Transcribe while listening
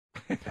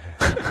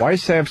Why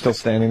is Sam still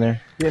standing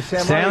there? Yeah,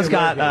 Sam, Sam's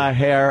got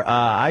hair.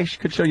 I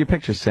could show you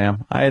pictures,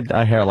 Sam. I had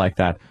hair like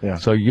that. Yeah.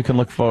 So you can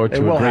look forward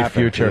to a great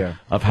future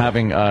of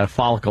having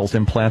follicles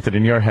implanted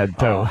in your head,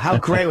 too. Oh, how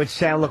great would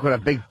Sam look with a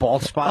big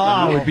bald spot?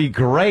 Oh, it would be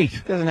great.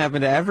 It doesn't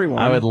happen to everyone.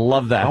 I would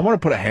love that. I want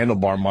to put a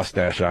handlebar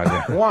mustache on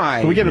you. Why?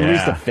 Can we get at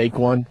least a fake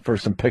one for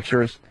some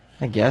pictures?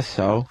 I guess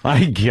so.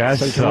 I guess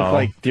so. He can look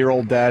like dear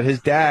old dad.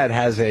 His dad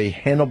has a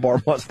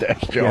handlebar mustache,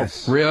 Joe.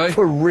 Yes. Really?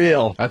 For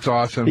real. That's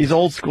awesome. He's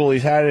old school.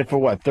 He's had it for,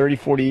 what, 30,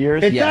 40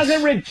 years? It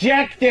doesn't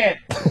reject it.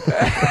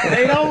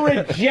 They don't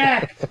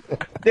reject.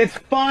 It's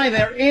fine.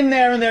 They're in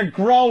there and they're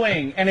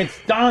growing, and it's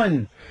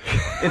done.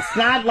 It's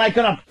not like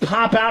going to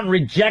pop out and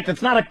reject.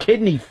 It's not a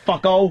kidney,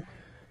 fucko.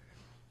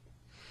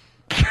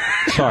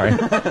 Sorry.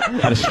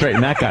 Had to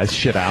straighten that guy's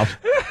shit out.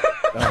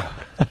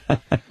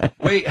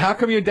 Wait, how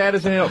come your dad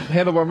doesn't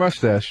handlebar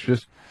mustache?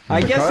 Just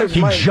I guess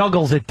he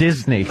juggles at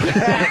Disney. Who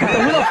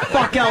the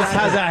fuck else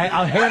has a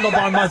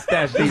handlebar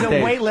mustache these He's a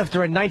days?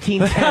 weightlifter in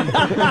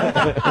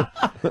 1910.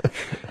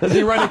 Does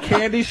he run a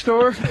candy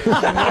store? That's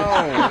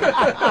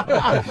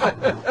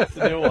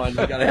a new one.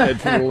 You got to add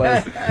to the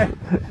list.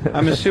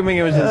 I'm assuming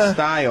it was in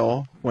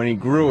style when he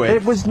grew it.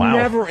 It was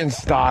never in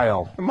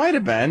style. It might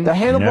have been. The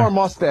handlebar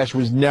mustache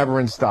was never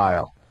in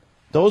style.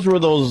 Those were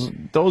the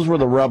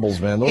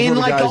rebels, man. Those In were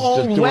the like guys the just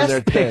old doing West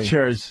their thing.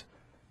 pictures.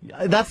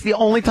 That's the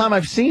only time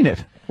I've seen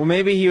it. Well,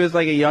 maybe he was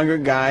like a younger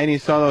guy and he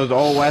saw those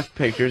old West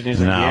pictures and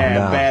he's like,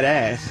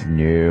 badass.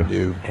 No.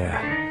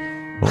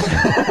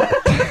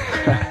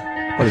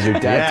 What is your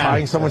dad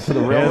tying someone to the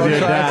railroad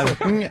tracks?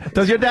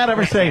 Does your dad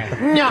ever say,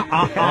 no.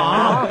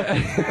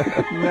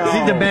 Does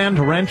he demand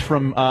rent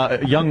from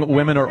young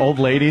women or old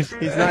ladies?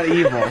 He's not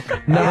evil.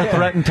 Never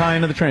threaten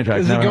tying to the train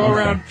tracks. Does he go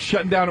around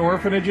shutting down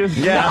orphanages?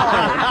 No.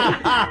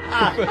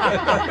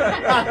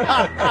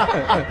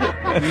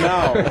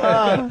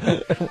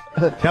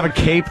 Have a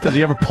cape? Does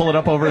he ever pull it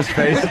up over his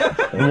face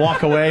and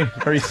walk away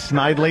very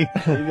snidely?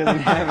 He doesn't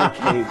have a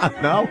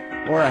cape. No?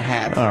 Or a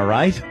hat. All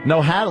right.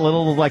 No hat? A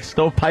little like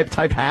stovepipe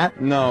type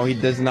hat? No, he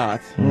does not.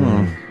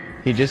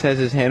 He just has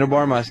his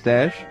handlebar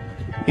mustache.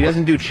 He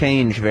doesn't do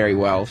change very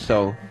well,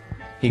 so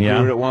he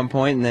grew it at one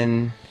point and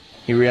then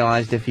he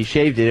realized if he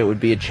shaved it, it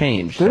would be a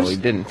change, so he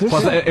didn't.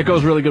 Plus, it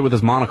goes really good with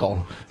his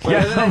monocle.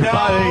 Yeah,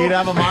 you'd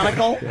have a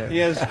monocle? He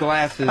has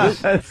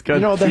glasses. That's good. You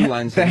know, the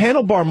lenses.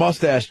 handlebar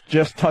mustache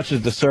just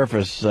touches the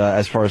surface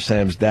as far as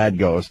Sam's dad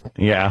goes.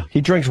 Yeah.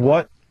 He drinks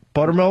what?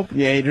 Buttermilk?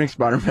 Yeah, he drinks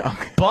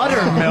buttermilk.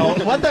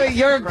 Buttermilk? What the?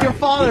 Your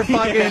father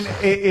fucking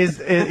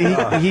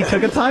he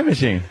took a time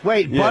machine.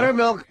 Wait,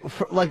 buttermilk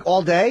for, like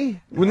all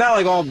day? Well, not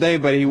like all day,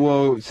 but he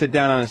will sit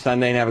down on a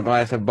Sunday and have a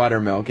glass of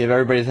buttermilk. If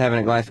everybody's having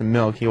a glass of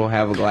milk, he will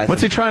have a glass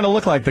What's he of trying to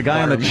look like? The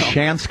guy on the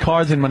chance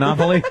cards in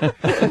Monopoly?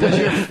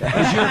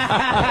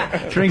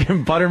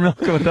 Drinking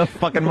buttermilk with a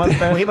fucking Well,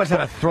 mustache? he must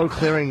have a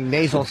throat-clearing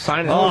nasal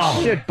sinus.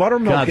 Oh, shit,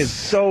 buttermilk God, is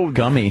so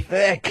gummy.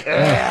 thick.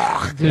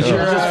 Does It's your,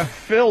 just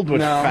filled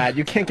with no. fat.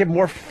 You can't get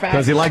more fat.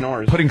 Does he like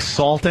snores. putting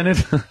salt in it?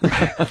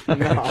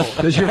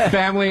 does your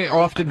family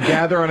often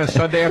gather on a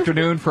Sunday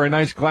afternoon for a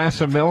nice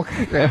glass of milk?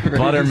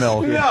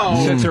 Buttermilk.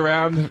 No. Sits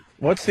around.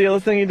 What's the other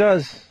thing he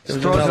does?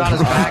 Throws it on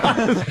his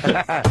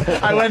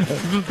back. I went.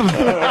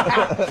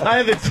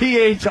 I had the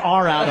THR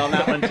out on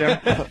that one, Jim.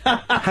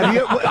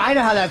 I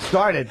know how that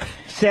started.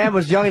 Sam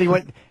was young and he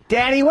went,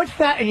 Daddy, what's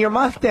that in your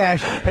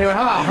mustache? And he went,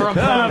 how about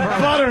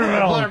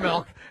Buttermilk.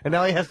 buttermilk? And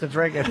now he has to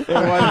drink it. It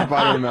was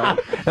buttermilk.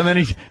 And then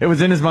it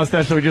was in his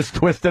mustache, so he just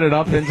twisted it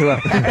up into a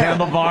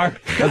handlebar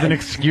as an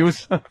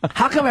excuse.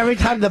 How come every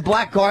time the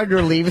black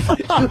gardener leaves, you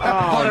have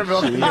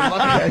buttermilk in your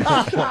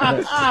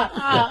mustache?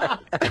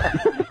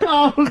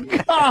 Oh,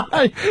 God.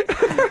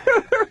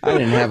 I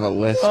didn't have a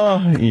list. Oh,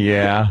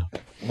 yeah.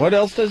 What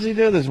else does he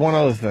do? There's one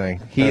other thing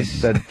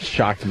that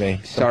shocked me.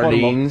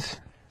 Sardines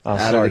Oh,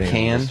 out of the sardines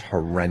can. is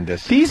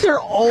horrendous. These are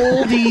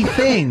oldie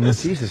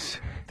things. Jesus.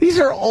 These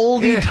are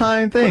oldie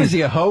time things. What is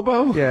he, a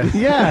hobo? Yeah.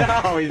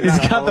 Yeah. No, he's He's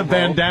not got the homo.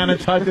 bandana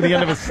tied to the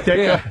end of a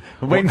stick,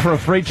 waiting for a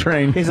freight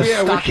train. He's a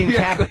stocking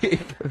cap.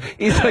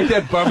 He's like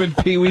that bum in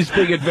Pee-wee's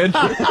Big Adventure.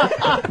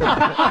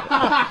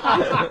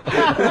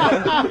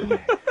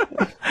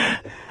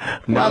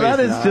 Now that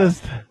is not.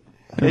 just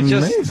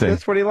amazing.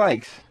 That's what he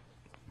likes.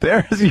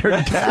 There's your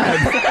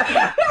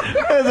dad.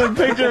 There's a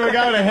picture of a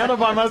guy with a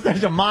handlebar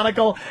mustache, a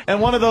monocle,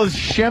 and one of those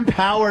Shemp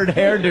Howard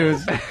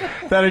hairdos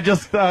that are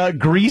just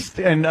greased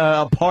and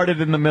parted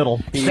in the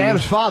middle.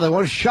 Sam's father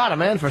once shot a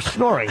man for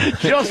snoring.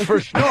 Just for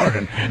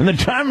snoring. In the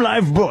Time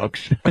Life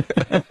books.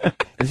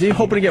 Is he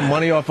hoping to get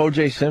money off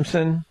O.J.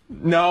 Simpson?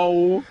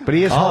 No. But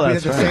he is hoping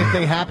that that's the right. same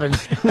thing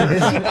happens to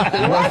his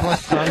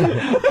worthless son.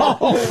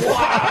 Oh,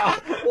 wow.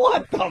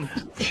 What the?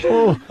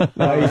 Oh,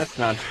 No, that's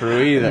not true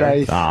either.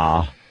 Nice.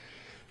 Ah.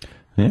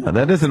 Yeah,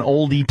 that is an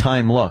oldie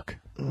time look.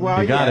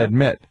 Well, you gotta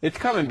admit. It's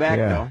coming back,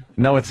 though.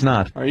 No, it's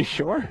not. Are you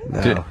sure?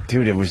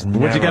 Dude, it was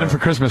What'd you get him for never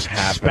Christmas?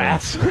 happening.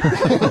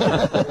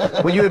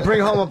 Spats? When you would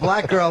bring home a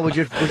black girl, would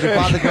your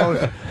father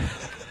go,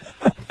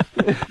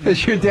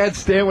 Does your dad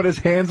stand with his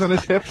hands on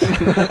his hips?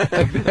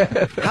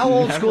 How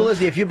old school is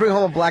he? If you bring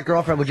home a black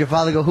girlfriend, would your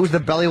father go, "Who's the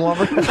belly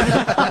warmer?"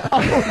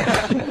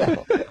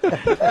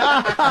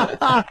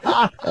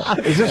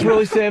 Is this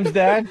really Sam's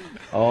dad?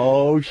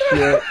 Oh,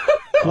 shit.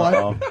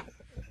 What?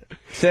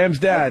 Sam's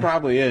dad.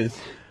 Probably is.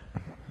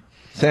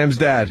 Sam's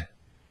dad.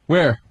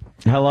 Where?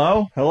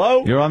 Hello?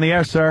 Hello? You're on the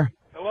air, sir.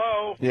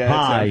 Hello? Yeah.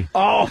 Hi.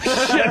 Oh,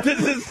 shit, this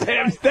is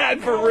Sam's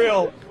dad for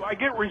real. Do I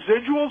get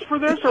residuals for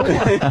this or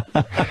what?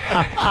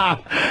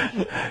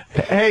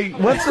 Hey,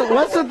 what's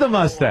with the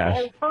mustache?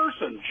 Whole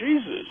person,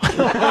 Jesus.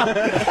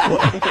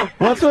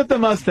 What's with the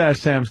mustache,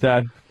 Sam's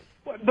dad?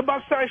 The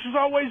mustache has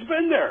always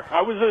been there.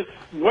 I was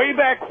way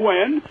back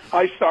when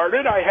I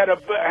started. I had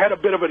a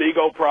bit of an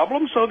ego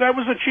problem, so that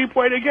was a cheap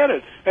way to get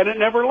it, and it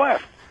never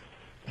left.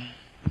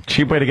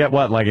 Cheap way to get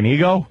what, like an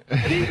ego?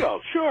 An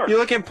ego, sure. You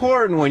look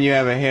important when you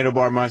have a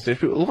handlebar mustache.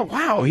 People, look,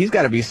 wow, he's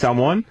got to be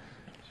someone.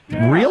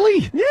 Yeah.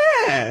 Really?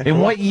 Yeah. In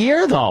what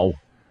year, though?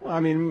 Well, I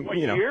mean, What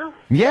you know. year?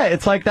 Yeah,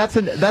 it's like that's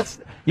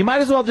you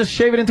might as well just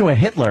shave it into a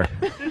Hitler.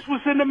 This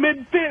was in the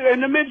mid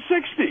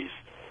 '60s.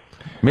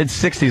 Mid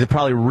 60s, it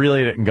probably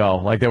really didn't go.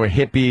 Like there were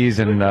hippies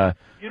and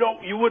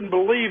You wouldn't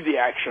believe the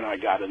action I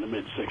got in the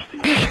mid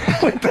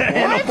 '60s. with the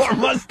handlebar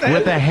mustache.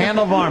 With the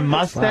handlebar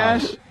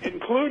mustache. Wow.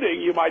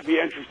 Including, you might be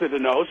interested to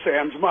know,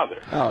 Sam's mother.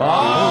 Sam!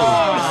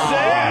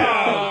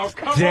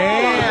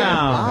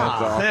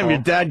 Damn! Sam, your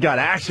dad got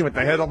action with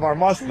the handlebar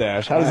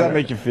mustache. How does that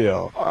make you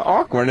feel?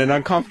 Awkward and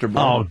uncomfortable.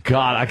 Oh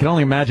God, I can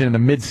only imagine in the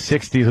mid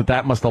 '60s what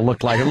that must have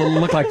looked like. It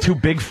looked like two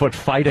Bigfoot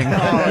fighting.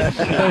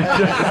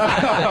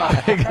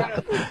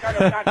 Kind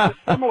of not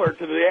similar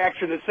to the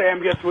action that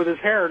Sam gets with his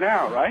hair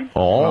now, right?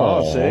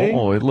 Oh, see?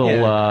 Oh, a little,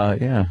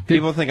 yeah.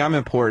 People think I'm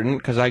important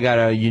because I got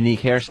a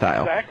unique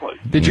hairstyle. Exactly.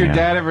 Did your Yeah.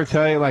 dad ever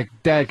tell you, like,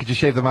 Dad, could you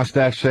shave the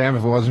mustache, Sam?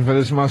 If it wasn't for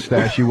this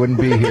mustache, you wouldn't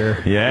be here.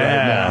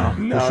 Yeah.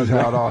 This is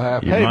how it all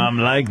happened. Your mom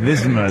liked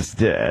this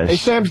mustache. Hey,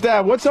 Sam's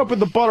dad, what's up with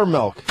the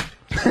buttermilk?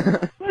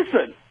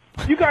 Listen,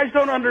 you guys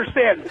don't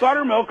understand.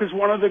 Buttermilk is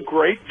one of the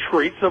great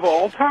treats of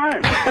all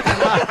time.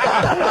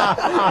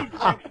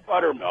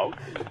 Buttermilk.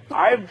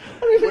 I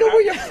don't even know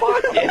where you're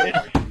fucking.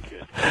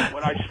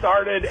 When I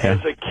started as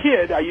a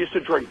kid, I used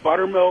to drink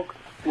buttermilk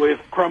with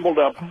crumbled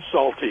up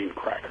saltine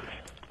crackers.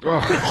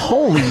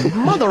 Holy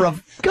mother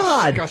of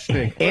God!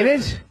 Disgusting. In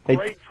it?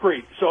 Great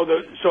treat. So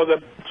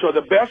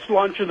the best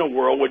lunch in the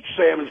world, which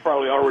Sam has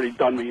probably already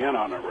done me in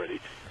on already,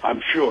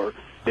 I'm sure,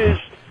 is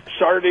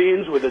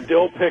sardines with a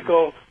dill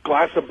pickle,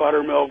 glass of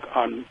buttermilk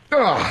on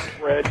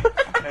bread,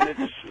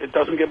 and it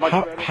doesn't get much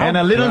better. And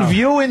a little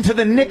view into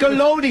the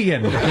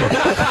Nickelodeon.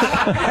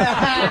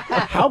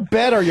 How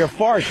bad are your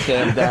farts,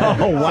 Sam, dad?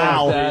 Oh,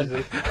 wow.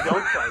 Don't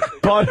try it.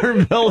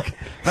 Buttermilk.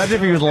 Imagine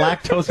if he was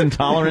lactose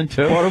intolerant,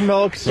 too.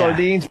 Buttermilk,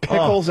 sardines,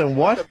 pickles, and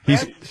what?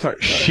 He's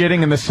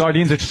shitting and the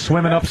sardines are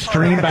swimming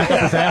upstream back up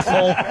his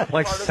asshole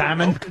like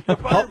salmon.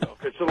 Buttermilk.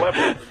 It's a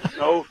level.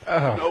 No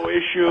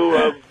issue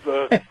of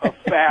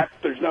fat.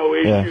 There's no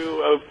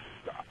issue of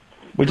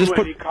We just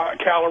too many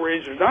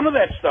calories. There's none of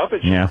that stuff.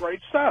 It's just great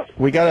stuff.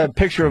 We got a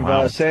picture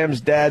of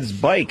Sam's dad's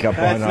bike up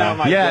That's on not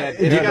my yeah, dad.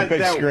 you on the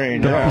big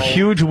screen. The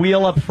huge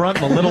wheel up front,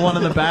 the little one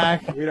in the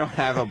back. We don't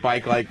have a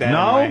bike like that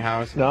No? in my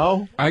house.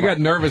 No? I got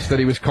nervous that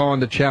he was calling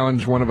to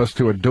challenge one of us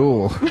to a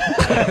duel.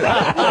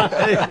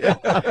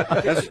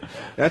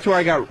 That's where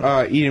I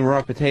got eating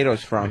raw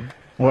potatoes from.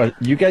 What,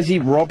 you guys eat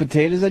raw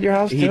potatoes at your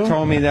house, He too?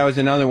 told me that was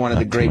another one of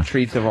the great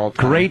treats of all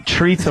time. Great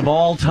treats of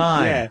all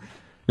time. Yeah.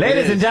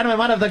 Ladies and gentlemen,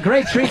 one of the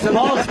great treats of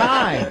all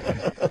time.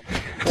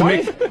 Why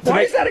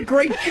is that a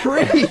great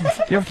treat?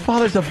 Your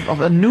father's a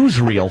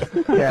newsreel.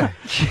 Yeah.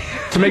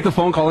 To make the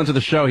phone call into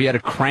the show, he had to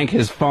crank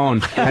his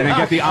phone and then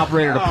get the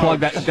operator to plug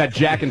that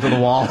jack into the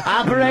wall.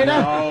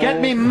 Operator, get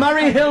me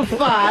Murray Hill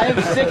 5,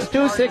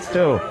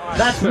 6262.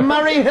 That's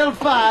Murray Hill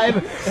 5,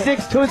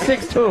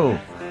 6262.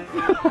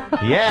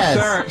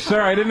 Yes.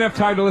 Sir, I didn't have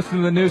time to listen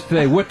to the news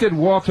today. What did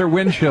Walter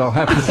Winchell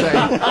have to say?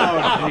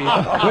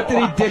 What did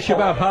he dish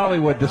about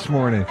Hollywood this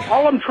morning?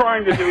 All I'm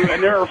trying to do,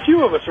 and there are a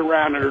few of us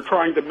around that are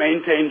trying to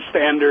maintain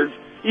standards,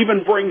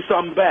 even bring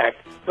some back.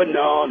 But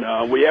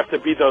no, we have to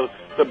be the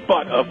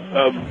butt of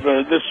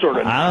this sort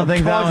of. I don't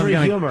think that one's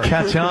going to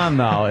catch on,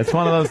 though. It's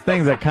one of those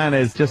things that kind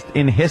of is just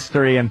in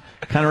history and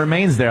kind of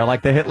remains there,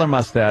 like the Hitler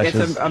mustache.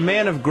 It's a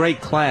man of great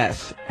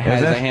class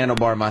has a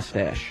handlebar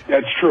mustache.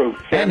 That's true.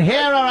 And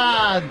here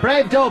are our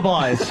brave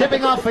doughboys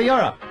shipping off for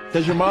Europe.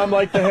 Does your mom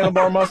like the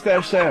handlebar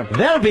mustache, Sam?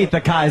 They'll beat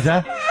the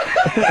Kaiser.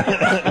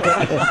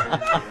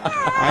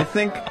 I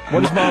think.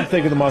 What does mom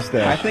think of the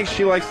mustache? I think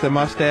she likes the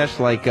mustache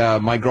like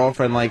my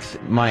girlfriend likes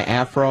my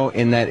afro,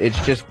 in that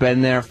it's just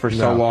been there for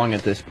so long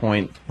at this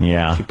point.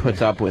 Yeah. She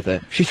puts up with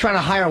it. She's trying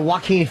to hire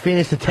Joaquin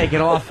Phoenix to take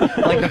it off,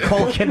 like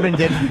Nicole Kidman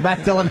did.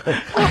 Matt Dillon.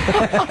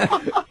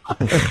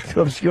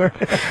 Too obscure.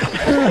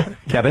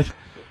 Get it?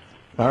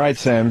 All right,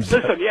 Sam.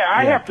 Listen,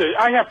 I have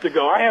to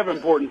go. I have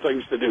important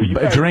things to do. You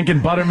guys,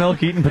 Drinking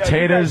buttermilk, eating you guys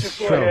potatoes. just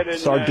go ahead and,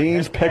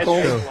 Sardines,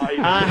 pickles.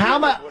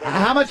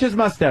 How much is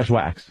mustache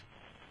wax?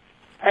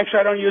 Actually,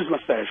 I don't use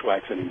mustache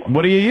wax anymore.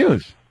 What do you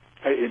use?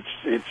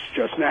 It's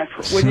just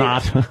natural.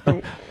 Snot.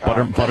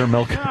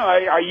 Buttermilk. No,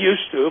 I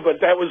used to, but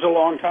that was a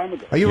long time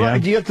ago. Are you?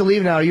 Do you have to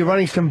leave now? Are you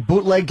running some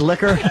bootlegged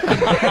liquor?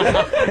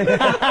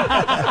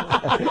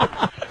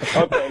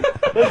 Okay.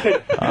 Listen.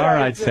 All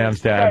right, Sam's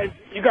dad.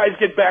 You guys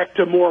get back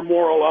to more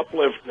moral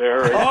uplift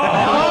there.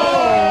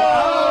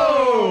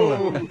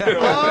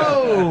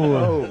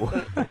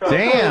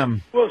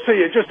 Damn. We'll see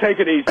you. Just take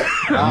it easy.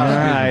 All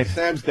right.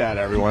 Sam's dad,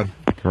 everyone.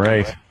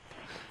 Great.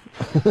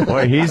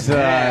 Boy, he's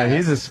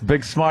a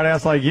big smart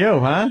ass like you,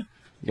 huh?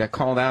 You got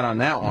called out on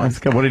that one. That's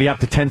good. What did he have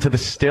to tend to the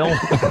still?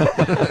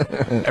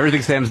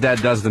 Everything Sam's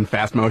dad does is in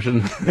fast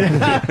motion.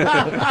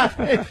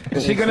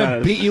 Is he going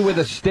to beat you with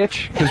a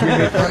stitch? Because we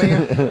made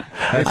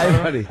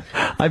fun of you?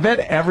 I bet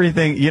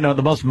everything,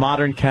 the most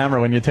modern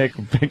camera, when you take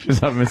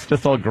pictures of him, it's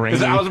just all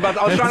grainy. I was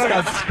trying to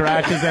got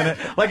scratches in it.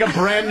 Like a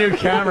brand new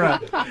camera.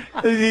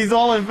 He's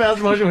all in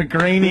fast motion with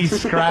grainy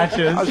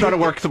scratches. I was trying to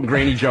work some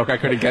grainy joke I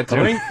couldn't get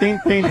to. His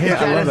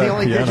dad is the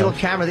only digital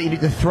camera that you need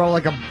to throw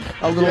like a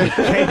little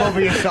tape over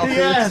yourself.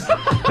 Yes.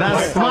 Now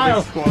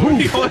smile.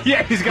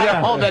 Yeah, he's got to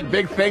hold that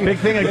big thing. Big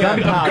thing of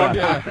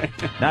gunpowder.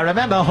 Now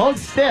remember, hold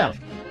still.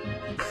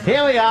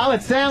 Here we are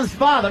with Sam's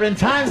father in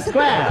Times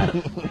Square.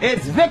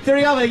 It's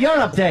Victory Over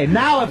Europe Day.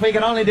 Now if we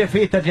can only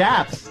defeat the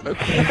Japs.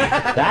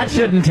 That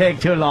shouldn't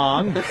take too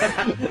long.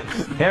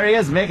 Here he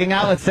is making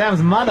out with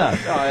Sam's mother.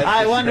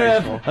 I wonder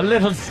if a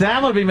little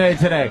Sam will be made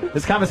today.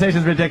 This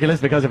conversation's ridiculous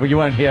because if you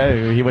weren't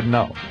here, he wouldn't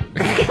know.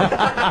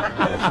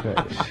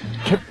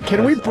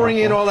 Can we bring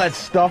in all that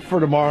stuff for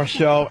tomorrow's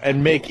show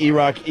and make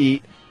Erock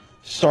eat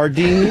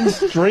sardines,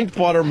 drink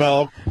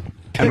buttermilk,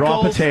 pickles, and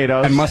raw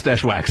potatoes, and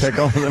mustache wax,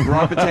 pickles, and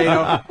raw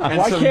potato. And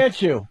why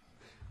can't you?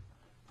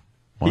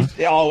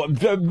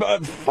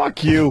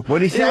 Fuck you. What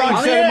did he say?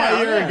 Erock said in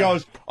my ear, he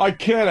goes, I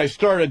can't. I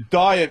started a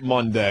diet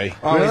Monday.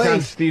 Oh, he's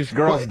on Steve's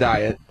girl's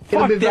diet.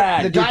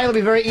 The diet will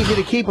be very easy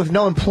to keep with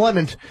no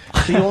employment,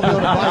 so you won't be able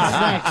to buy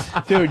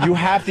snacks. Dude, you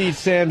have to eat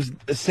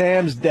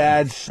Sam's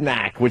dad's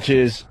snack, which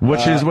is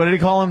what did he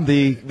call him?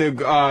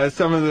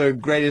 Some of the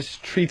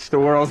greatest treats the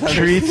world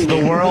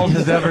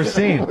has ever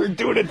seen. We're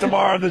doing it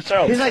tomorrow on the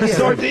show. He's like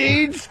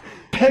sardines,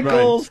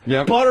 pickles,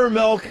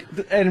 buttermilk,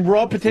 and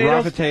raw potatoes.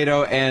 Raw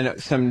potato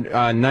and some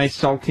nice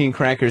saltine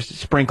crackers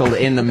sprinkled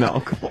in the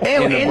milk.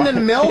 In the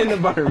milk? In the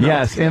buttermilk.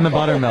 Yes, in the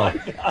buttermilk.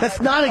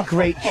 That's not a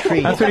great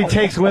treat. That's what he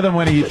takes with him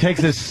when he takes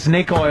his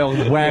snake oil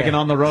wagon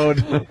on the road.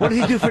 What does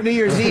he do for New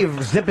Year's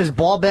Eve? Zip his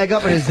ball bag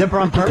up in his zipper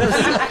on purpose?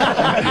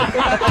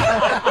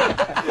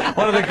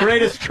 One of the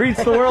greatest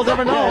treats the world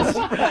ever knows.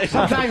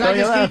 Sometimes I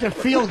just need to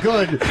feel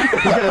good. He's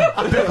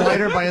got a bit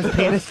lighter by his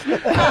penis.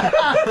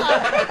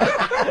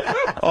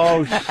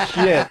 Oh,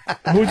 shit.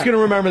 Who's going to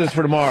remember this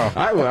for tomorrow?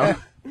 I will.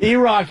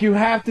 Erock, you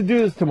have to do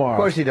this tomorrow. Of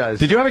course he does.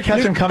 Did you ever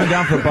catch him coming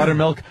down for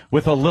buttermilk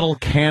with a little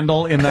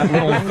candle in that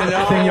little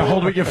thing you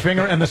hold with your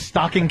finger and the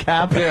stocking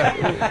cap?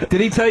 Yeah.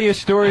 Did he tell you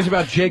stories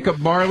about Jacob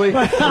Marley?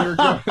 Your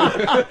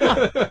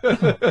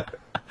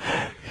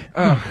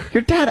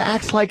dad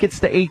acts like it's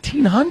the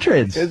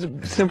 1800s. It's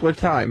a simpler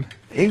time.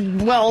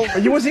 Well,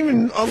 he wasn't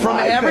even from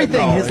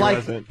everything.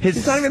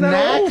 His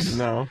snacks.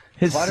 No.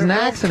 His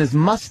snacks and his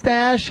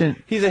mustache,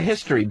 and he's a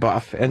history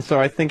buff, and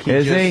so I think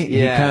he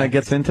he kind of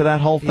gets into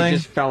that whole thing. He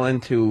just fell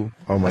into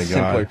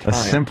a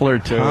simpler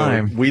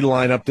time. Dude, we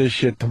line up this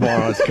shit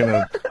tomorrow. It's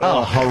gonna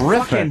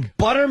horrific. Fucking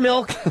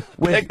buttermilk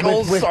with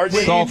pickles,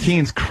 sardines,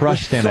 saltines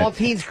crushed in it.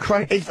 Saltines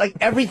crushed. It's like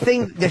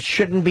everything that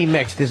shouldn't be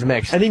mixed is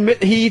mixed. And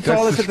he eats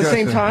all this at the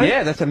same time.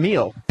 Yeah, that's a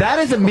meal. That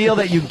is a meal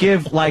that you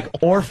give like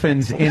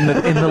orphans in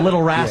the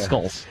Little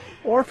Rascals.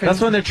 Orphans. That's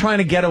when they're trying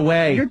to get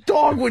away. Your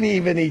dog wouldn't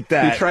even eat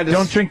that.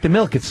 Don't drink the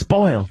milk; it's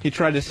spoiled. He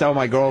tried to sell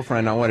my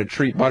girlfriend on what a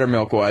treat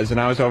buttermilk was,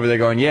 and I was over there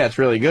going, "Yeah, it's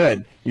really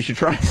good. You should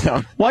try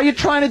some." Why are you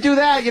trying to do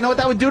that? You know what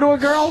that would do to a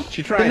girl?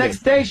 She tried the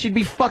next day, she'd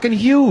be fucking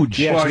huge.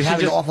 Yeah, well, she'd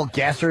have awful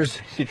gassers.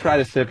 She tried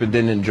to sip and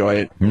didn't enjoy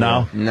it.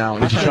 No.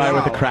 Did you try it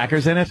with the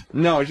crackers in it?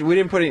 No, we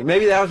didn't put it.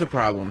 Maybe that was a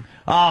problem.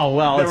 Oh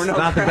well, There it's were no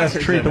not the best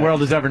crackers treat in the it. world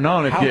has ever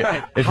known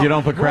if you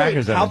don't put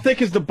crackers in it. How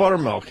thick is the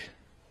buttermilk?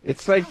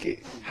 It's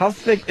like How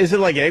thick is it?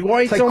 Like egg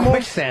whites? It's like almost?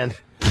 quicksand.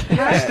 It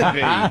has to be.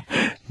 Yeah,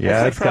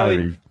 it's it's gotta probably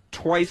be.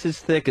 twice as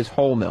thick as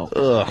whole milk.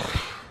 Ugh.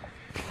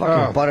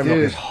 Fucking buttermilk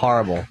is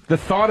horrible. The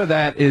thought of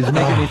that is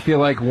making me feel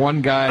like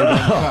one guy.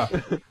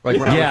 Like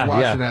when I was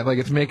watching that, like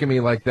it's making me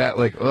like that.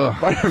 Like ugh.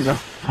 Buttermilk.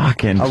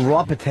 Fucking. A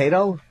raw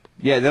potato?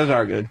 Yeah, those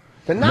are good.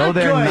 They're not No,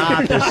 they're good.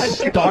 not.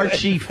 They're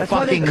starchy That's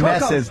why they fucking cook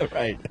 'em. messes.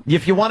 Right.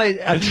 If you want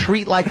a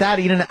treat like that,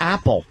 eat an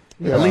apple.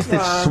 At least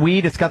it's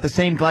sweet. It's got the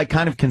same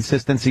kind of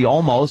consistency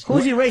almost. Who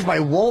was he raised by?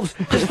 Wolves?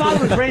 His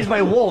father was raised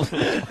by wolves.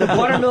 The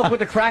buttermilk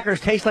with the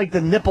crackers tastes like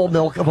the nipple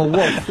milk of a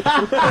wolf.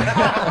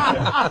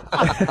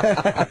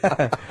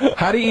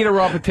 How do you eat a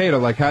raw potato?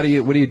 Like what do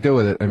you do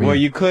with it? I mean, Well,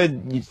 you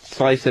could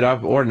slice it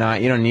up or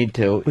not. You don't need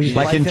to.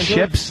 Like in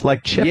chips?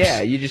 Like chips?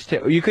 Yeah,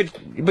 you could,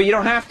 but you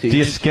don't have to. Do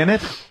you skin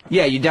it?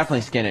 Yeah, you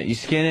definitely skin it. You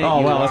skin it. Oh,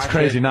 you well, that's wash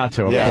crazy it. not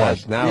to, of Yeah,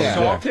 course. now Yeah.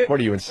 salt it. What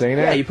are you insane?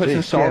 Yeah, you put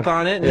some salt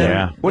on it.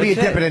 Yeah. What do you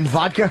That's dip it in?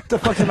 Vodka? What the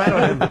fuck's the matter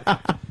with him?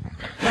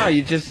 No,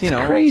 you just,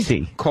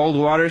 Crazy. cold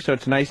water so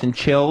it's nice and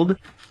chilled.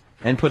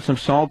 and put some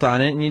salt on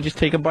it, and you just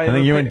take a bite. And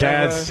then of you and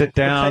Dad sit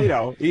down,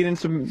 potato, eating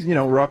some,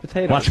 raw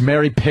potatoes. Watch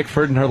Mary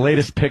Pickford in her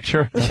latest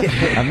picture,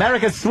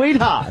 America's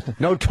sweetheart.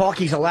 No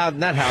talkies allowed in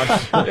that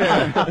house. All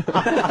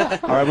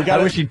right, I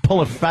wish you'd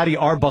pull a Fatty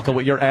Arbuckle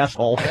with your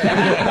asshole. With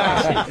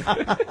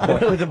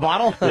the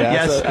bottle? Yeah,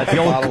 yes, that's the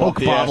a old bottle Coke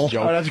up the ass bottle.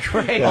 joke. Oh, that's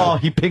great. Yeah. Oh,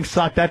 he pink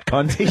socked that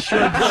cunt. He sure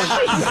did.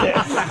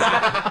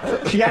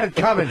 She had it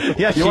coming.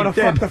 Yeah, you want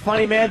to fuck the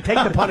funny man?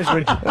 Take the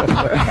punishment.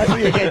 That's what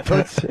you get,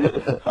 Toots.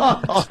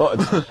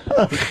 Let's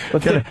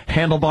get a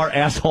handlebar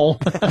asshole.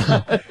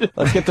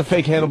 Let's get the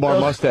fake handlebar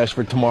mustache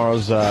for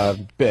tomorrow's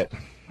bit.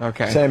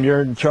 Okay. Sam,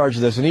 you're in charge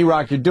of this. And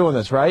Erock, you're doing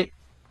this, right?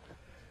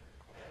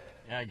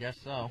 Yeah, I guess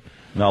so.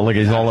 No, look,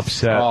 he's all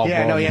upset. Oh,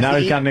 Yeah, no, he has now to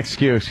he's eat. got an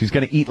excuse. He's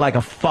going to eat like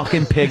a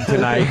fucking pig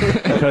tonight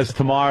because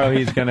tomorrow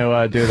he's going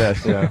to do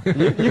this. Yeah.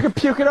 You can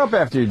puke it up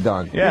after you're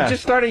done. Yeah. It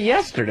just started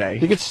yesterday.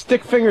 You can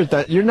stick fingers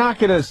down. You're not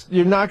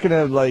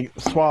gonna like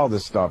swallow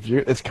this stuff.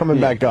 It's coming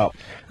back up.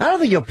 I don't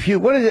think you'll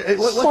puke. What is it?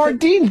 What's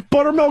Sardines,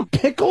 buttermilk,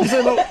 pickles,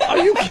 and are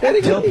you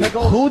kidding Dill me?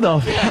 pickles? Who the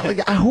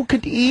who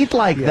could eat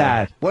like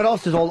that? What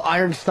else is old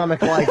Iron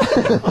Stomach like?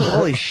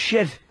 Holy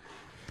shit.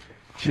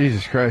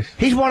 Jesus Christ.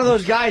 He's one of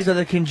those guys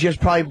that can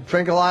just probably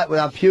drink a lot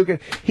without puking.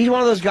 He's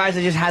one of those guys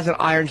that just has an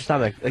iron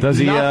stomach. Like, Does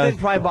he, nothing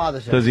probably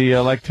bothers him. Does he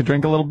like to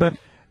drink a little bit?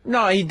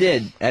 No, he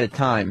did at a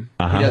time.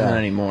 Uh-huh. He doesn't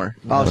anymore.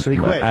 Oh, so he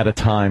quit. At a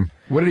time.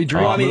 What did he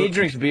drink? Well, I mean, he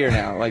drinks beer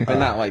now, but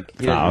not like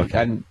he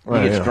doesn't. He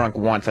gets drunk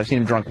once. I've seen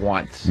him drunk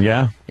once.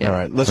 Yeah? Yeah. All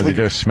right, What does he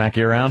do, smack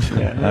you around?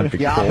 Yeah, that'd be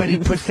Yeah, cool. but he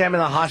put Sam in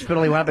the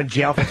hospital. He went up in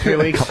jail for 3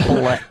 weeks.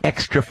 Couple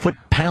extra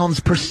foot-pounds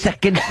per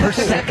second.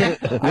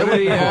 I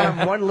would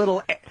have one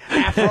little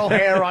afro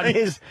hair on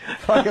his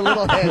fucking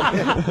little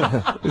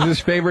head. Is his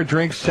favorite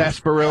drink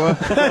sarsaparilla?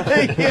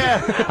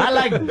 Yeah, I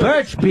like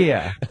birch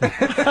beer.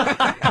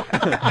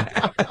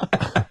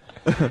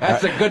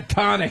 That's a good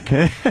tonic.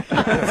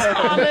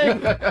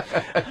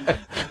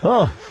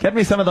 Oh, get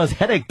me some of those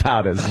headache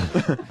powders.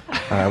 All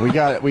right, we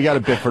got a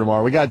bit for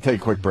tomorrow. We got to take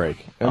a quick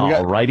break. And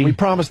Alrighty. we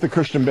promised the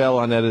Christian Bale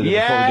unedited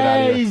before we get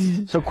out of here.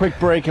 Yes. So quick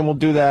break, and we'll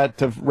do that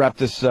to wrap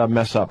this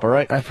mess up. All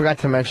right. I forgot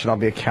to mention I'll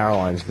be at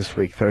Caroline's this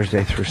week,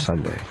 Thursday through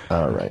Sunday.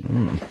 All right.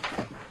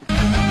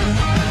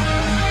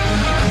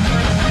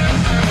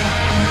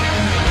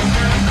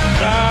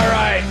 All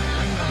right.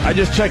 I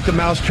just checked the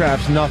mouse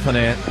traps. Nothing,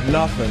 Ant.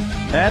 Nothing.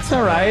 That's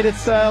all right.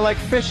 It's like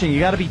fishing. You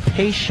got to be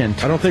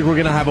patient. I don't think we're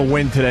going to have a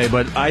win today,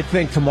 but I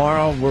think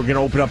tomorrow we're going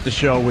to open up the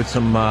show with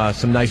some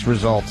nice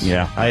results.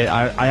 Yeah.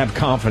 I have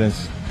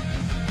confidence.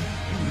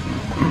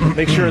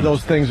 Make sure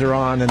those things are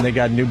on and they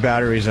got new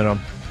batteries in them.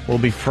 We'll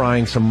be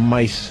frying some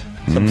mice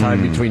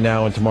sometime between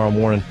now and tomorrow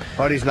morning.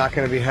 Buddy's not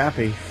going to be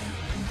happy.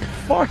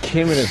 Fuck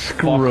him and his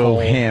Screw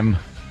him.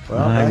 Well,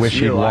 I that's wish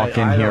he'd you. walk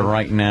in I here don't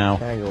right now.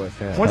 Tangle with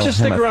him. Why don't you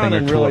stick around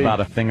and really about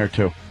a thing or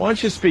two? Why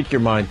don't you speak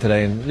your mind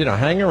today and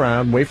hang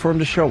around, wait for him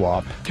to show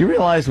up. Do you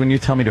realize when you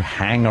tell me to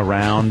hang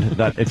around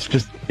that it's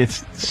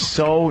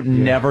so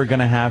never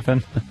gonna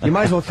happen? You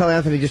might as well tell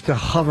Anthony just to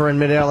hover in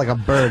midair like a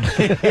bird.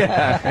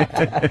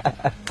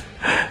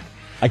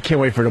 I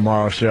can't wait for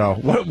tomorrow's show.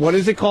 What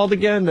is it called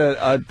again?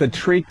 The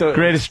treat the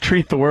Greatest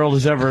treat the world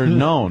has ever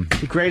known.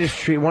 The greatest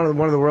treat, one of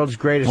the world's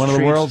greatest One of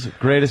treats. the world's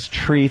greatest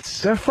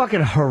treats. They're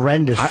fucking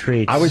horrendous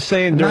treats. I was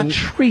saying Not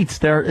treats.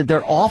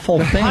 They're awful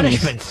things.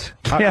 punishments.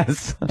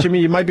 Yes. Jimmy,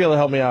 you might be able to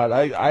help me out.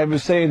 I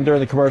was saying during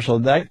the commercial,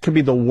 that could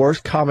be the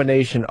worst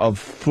combination of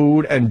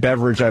food and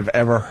beverage I've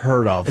ever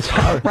heard of. It's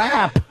hard.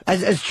 Crap.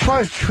 As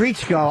far as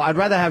treats go, I'd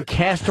rather have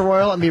castor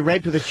oil and be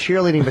raped with a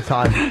cheerleading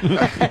baton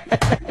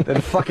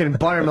than fucking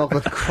buttermilk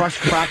with crushed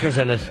crackers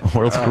in it.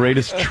 World's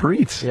greatest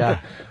treats. Yeah.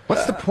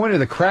 What's the point of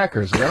the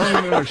crackers? I don't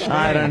even understand.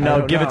 I don't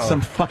know. Give it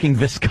some fucking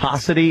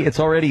viscosity. It's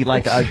already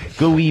like a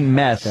gooey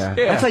mess. Yeah.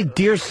 That's like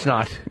deer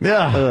snot.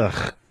 Yeah.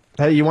 Ugh.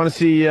 Hey, you want to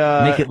see...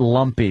 Make it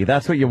lumpy.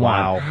 That's what you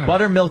want. Wow.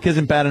 Buttermilk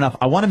isn't bad enough.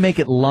 I want to make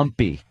it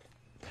lumpy.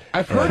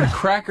 I've heard of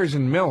crackers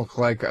and milk.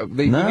 Like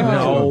they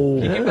No.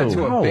 you give that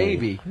to a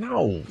baby.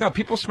 No. No,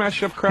 people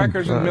smash up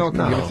crackers and milk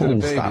and give it to the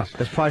babies. Stop.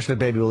 That's probably the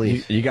baby will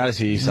eat. You got to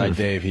see Eastside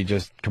Dave. He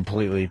just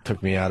completely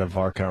took me out of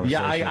our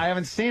conversation. Yeah, I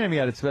haven't seen him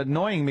yet. It's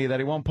annoying me that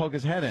he won't poke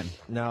his head in.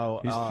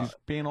 No. He's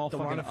being all the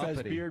fucking Ron Fez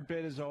uppity. beard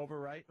bit is over,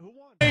 right? Who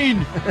won?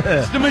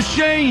 It's the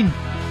machine.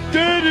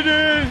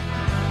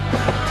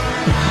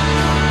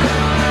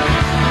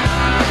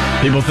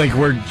 People think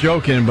we're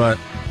joking, but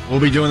we'll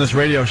be doing this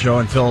radio show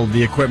until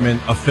the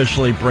equipment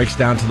officially breaks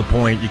down to the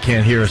point you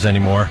can't hear us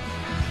anymore.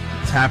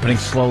 It's happening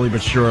slowly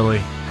but surely.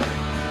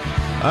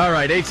 All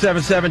right,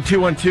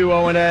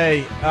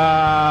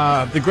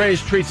 877-212-ONA. The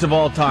greatest treats of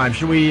all time.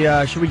 Should we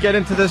get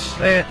into this?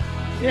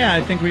 Yeah,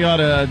 I think we ought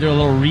to do a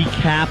little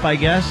recap, I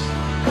guess,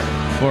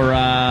 for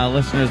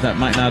listeners that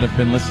might not have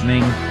been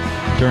listening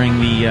during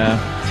the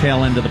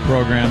tail end of the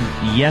program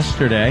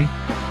yesterday.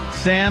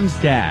 Sam's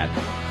dad.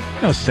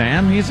 You know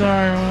Sam, he's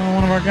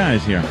one of our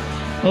guys here.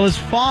 Well, his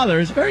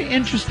father is a very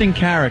interesting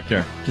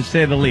character, to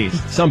say the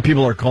least. Some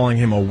people are calling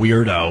him a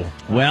weirdo.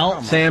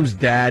 Well, Sam's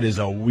dad is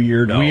a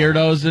weirdo.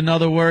 Weirdo's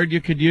another word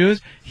you could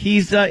use.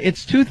 He's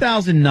it's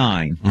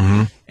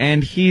 2009,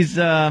 and he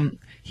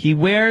He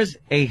wears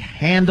a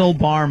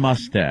handlebar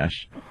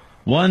mustache,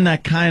 one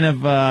that kind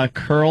of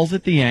curls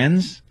at the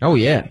ends. Oh,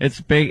 yeah.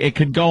 It's big. It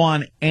could go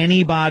on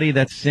anybody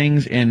that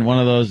sings in one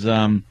of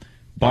those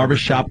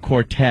barbershop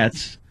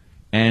quartets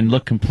and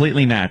look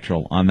completely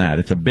natural on that.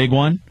 It's a big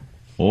one.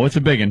 Oh, it's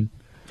a big one.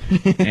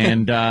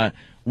 And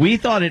we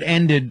thought it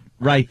ended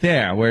right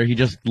there, where he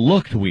just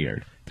looked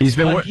weird.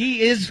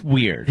 He is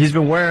weird. He's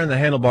been wearing the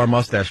handlebar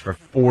mustache for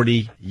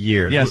 40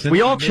 years. Yes,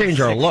 we all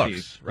change our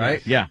looks,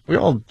 right? Yeah. We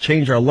all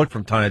change our look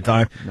from time to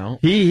time. No.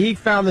 He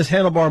found this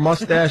handlebar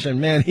mustache,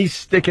 and, man, he's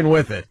sticking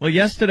with it. Well,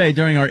 yesterday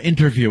during our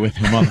interview with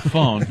him on the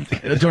phone,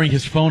 during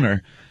his phoner.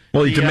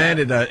 Well, he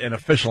demanded an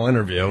official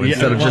interview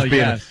instead of just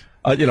being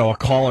a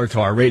caller to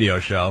our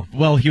radio show.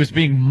 Well, he was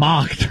being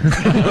mocked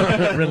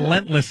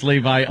relentlessly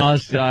by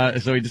us,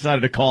 so he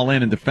decided to call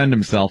in and defend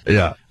himself.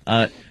 Yeah.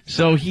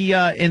 So he,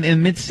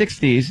 in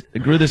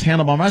mid-60s, grew this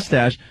handlebar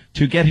mustache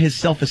to get his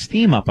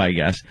self-esteem up, I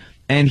guess.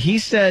 And he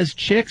says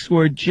chicks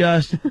were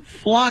just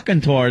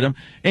flocking toward him,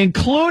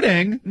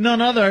 including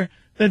none other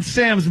than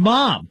Sam's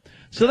mom.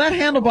 So that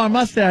handlebar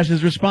mustache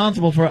is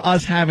responsible for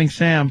us having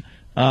Sam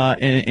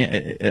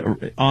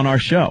on our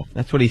show.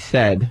 That's what he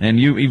said. And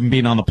you even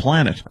being on the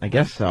planet. I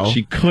guess so.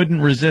 She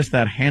couldn't resist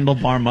that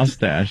handlebar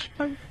mustache.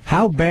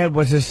 How bad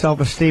was his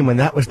self-esteem when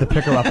that was the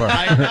picker-upper?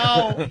 I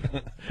know.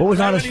 What was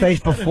on his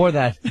face before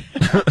that?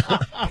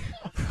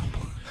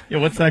 Yeah,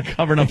 what's that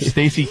covering up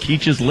Stacy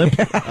Keach's lip?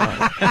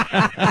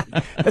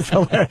 That's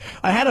hilarious.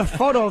 I had a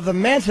photo of the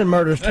Manson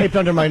murders taped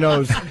under my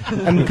nose,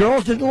 and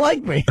girls didn't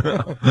like me.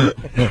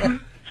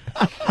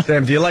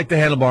 Sam, do you like the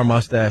handlebar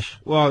mustache?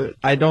 Well,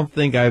 I don't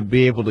think I'd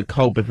be able to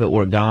cope if it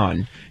were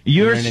gone.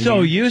 You're so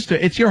used to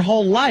it. It's your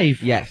whole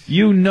life. Yes.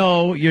 You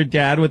know your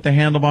dad with the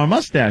handlebar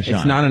mustache on.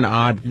 It's not an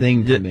odd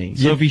thing to me.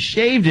 So if he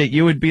shaved it,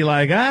 you would be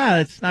like,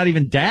 it's not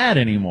even dad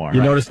anymore.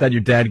 You notice that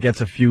your dad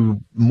gets a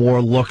few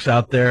more looks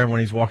out there when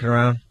he's walking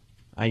around?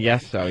 I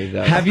guess so. He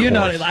does. Have you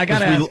noticed? I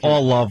gotta ask. We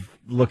all love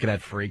looking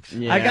at freaks.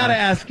 Yeah. I gotta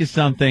ask you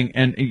something,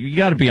 and you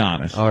gotta be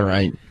honest. All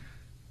right.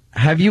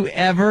 Have you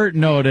ever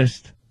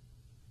noticed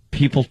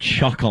people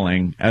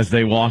chuckling as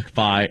they walk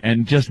by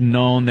and just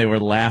known they were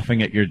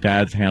laughing at your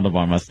dad's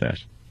handlebar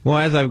mustache? Well,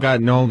 as I've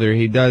gotten older,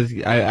 he does.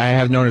 I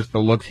have noticed the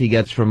looks he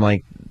gets from,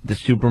 like, the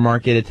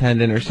supermarket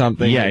attendant or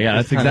something. Yeah,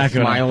 that's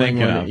exactly what I'm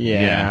thinking of.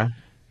 Yeah.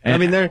 I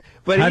mean,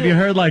 have you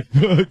heard, like,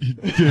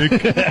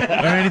 dick,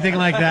 or anything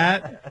like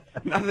that?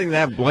 Nothing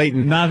that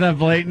blatant. Not that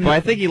blatant? But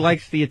I think he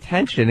likes the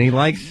attention. He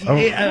likes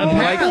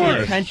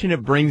the attention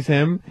it brings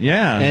him.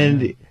 Yeah.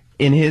 And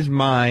in his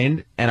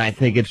mind, and I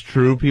think it's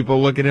true,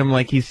 people look at him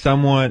like he's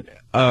somewhat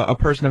a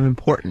person of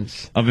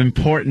importance. Of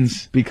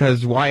importance.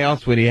 Because why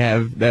else would he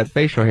have that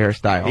facial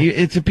hairstyle?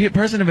 It's a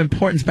person of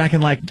importance back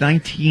in, like,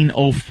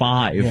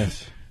 1905.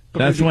 Yes.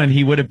 That's when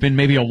he would have been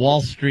maybe a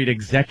Wall Street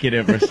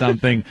executive or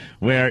something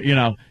where, you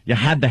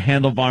had the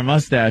handlebar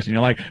mustache and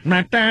you're like,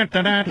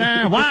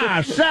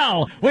 wow,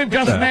 so we've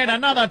just made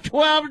another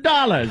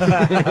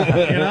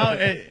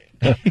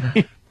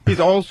 $12. He's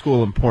old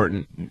school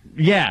important.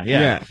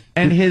 Yeah.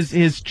 And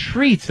his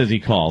treats, as he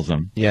calls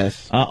them,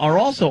 yes, are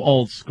also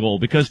old school,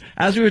 because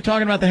as we were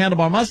talking about the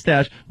handlebar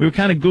mustache, we were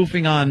kind of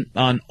goofing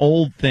on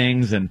old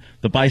things, and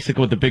the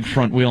bicycle with the big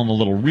front wheel and the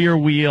little rear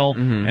wheel,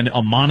 and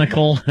a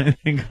monocle, I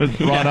think was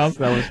brought up.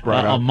 That was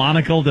brought up. A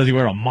monocle. Does he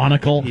wear a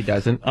monocle? He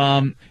doesn't.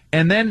 And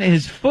then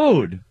his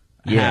food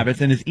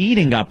habits and his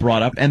eating got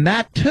brought up, and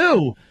that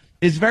too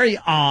is very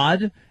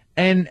odd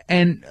and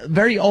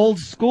very old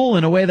school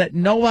in a way that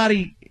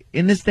nobody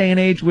in this day and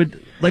age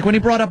would, like when he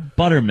brought up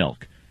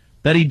buttermilk,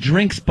 that he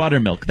drinks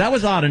buttermilk. That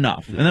was odd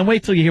enough. And then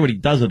wait till you hear what he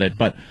does with it.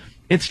 But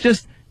it's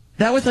just,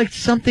 that was like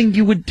something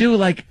you would do,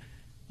 like,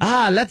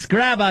 let's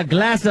grab a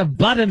glass of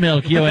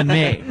buttermilk, you and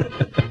me.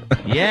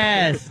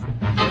 Yes,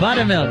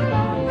 buttermilk.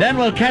 Then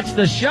we'll catch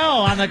the show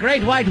on the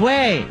Great White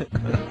Way.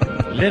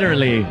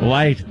 Literally,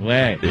 white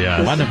way.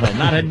 Yes. Wonderful.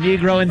 Not a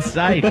Negro in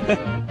sight.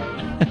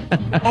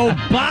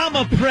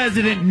 Obama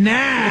president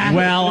now.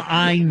 Well,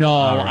 I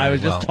know. Right, I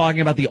was just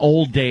talking about the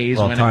old days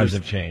when times it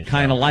have changed.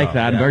 kind of like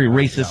that. Very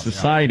racist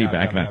society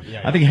back then.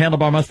 I think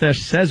handlebar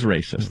mustache says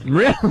racist.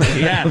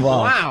 Really? Yeah.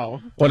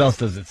 Wow. What else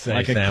does it say,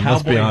 Like a Sam?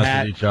 Let's be cowboy honest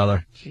hat. with each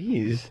other.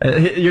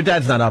 Jeez. Your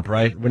dad's not up,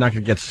 right? We're not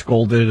going to get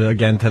scolded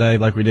again today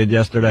like we did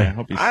yesterday.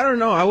 I don't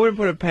know. I wouldn't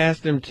put it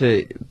past him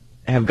to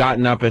have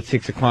gotten up at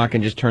 6 o'clock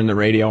and just turned the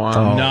radio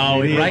on.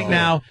 No, right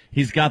now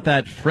he's got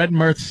that Fred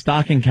Mertz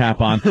stocking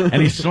cap on,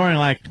 and he's snoring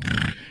like...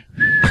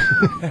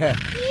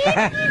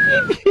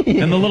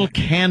 and the little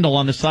candle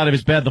on the side of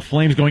his bed, the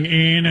flames going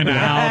in and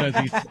out as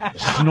he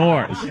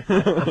snores.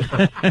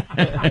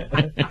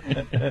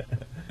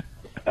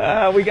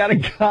 We got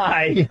a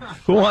guy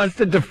who wants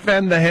to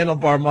defend the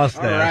handlebar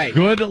mustache. All right.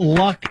 Good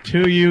luck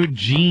to you,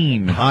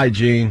 Gene. Hi,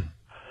 Gene.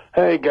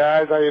 Hey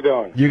guys, how you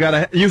doing?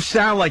 You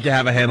sound like you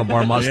have a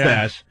handlebar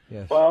mustache.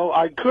 Yes. Well,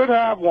 I could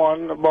have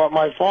one, but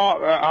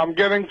I'm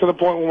getting to the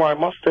point where my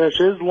mustache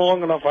is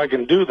long enough I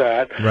can do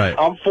that. Right.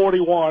 I'm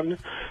 41.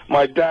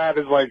 My dad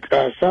is like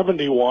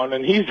 71,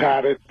 and he's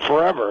had it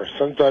forever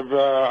since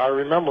I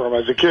remember him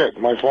as a kid.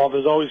 My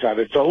father's always had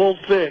it. It's a little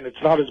thin.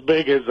 It's not as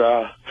big as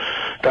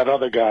that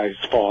other guy's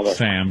father.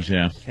 Sam's,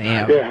 yeah.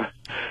 Sam. Yeah.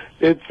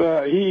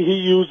 It's he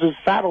uses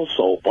saddle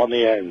soap on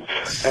the ends.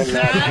 And,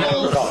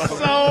 Saddle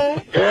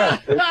soap? Yeah,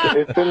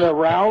 it's in a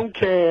round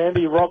can.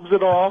 He rubs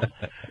it off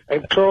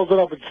and curls it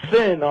up. It's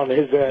thin on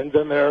his ends,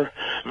 and they're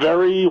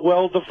very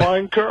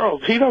well-defined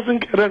curls. He doesn't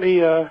get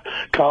any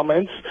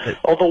comments,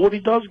 although what he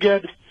does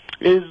get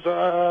is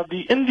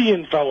the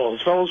Indian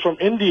fellows from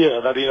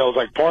India that he knows,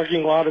 like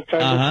parking lot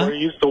attendants where he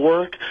used to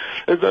work.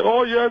 They say,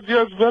 oh, yes,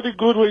 very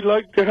good. We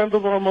like the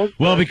handlebar mustache.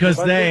 Well, because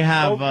they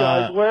have... Those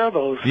guys wear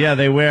those. Yeah,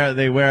 they wear,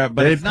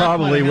 but they it's not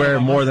probably quite a wear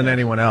handlebar more than mustache.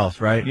 anyone else,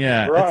 right?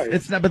 Yeah, Right.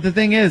 It's not. But the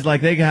thing is, like,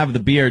 they have the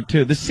beard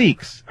too. The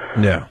Sikhs.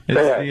 Yeah.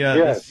 It's Yeah,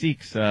 the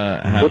Sikhs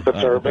have with the a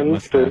big turbans,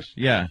 mustache.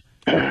 Yeah.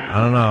 I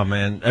don't know,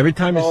 man. Every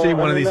time you see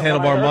one of these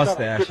handlebar I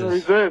mustaches. couldn't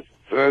resist.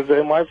 I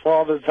said, my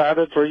father's had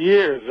it for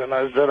years, and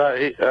I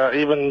said,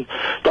 even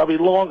probably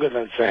longer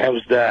than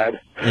Sam's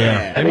dad.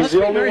 Yeah. And It he's must the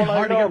be only very one I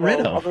hard to know, get rid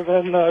though, of. Other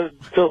than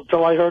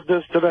till I heard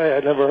this today, I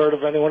never heard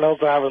of anyone else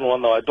having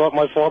one. Though I thought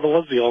my father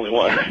was the only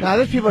one. Now,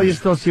 there's people you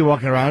still see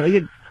walking around.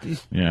 You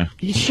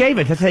shave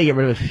it. That's how you get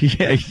rid of it.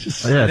 Yeah, you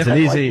just Yeah, it's an Like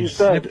easy. you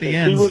said, snip the if he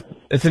ends. was-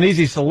 It's an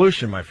easy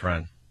solution, my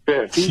friend.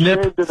 Yeah, if he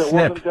Snip, shaved it, it snip.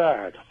 wasn't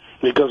dad.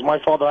 Because my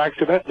father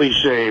accidentally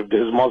shaved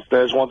his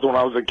mustache once when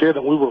I was a kid,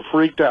 and we were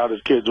freaked out as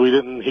kids.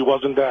 He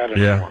wasn't dad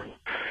anymore.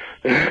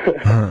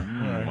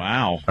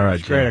 Wow. All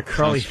right, Great, a Jay.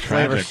 curly Sounds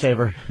flavor tragic.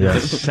 saver. The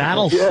Yes.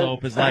 saddle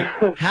soap is like.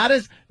 How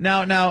does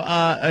now?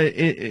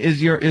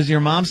 Is your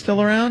mom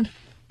still around?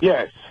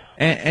 Yes.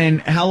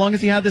 And how long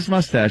has he had this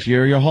mustache?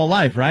 Your whole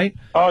life, right?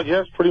 Oh,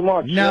 yes, pretty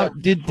much. Now,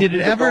 yeah. did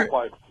it ever?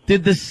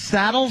 Did the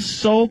saddle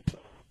soap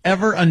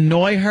ever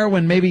annoy her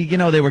when maybe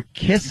they were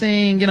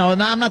kissing? No,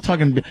 I'm not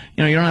talking. You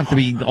don't have to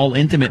be all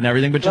intimate and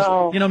everything, but just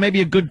No. maybe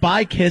a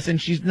goodbye kiss,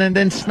 and she's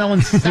then smelling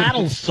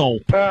saddle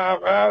soap.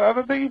 I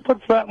don't think he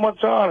puts that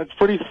much on. It's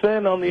pretty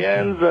thin on the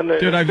ends, and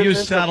Dude, I've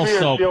used saddle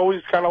soap. She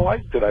always kind of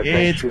liked it. I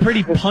think It's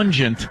pretty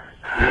pungent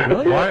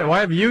Why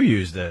have you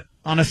used it?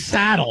 on a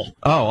saddle.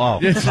 Oh.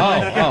 It's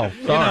like, Sorry.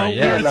 where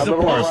Yeah. it's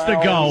supposed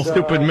to go.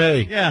 Stupid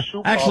me. Yeah,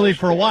 actually,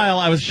 for a while,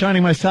 I was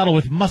shining my saddle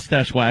with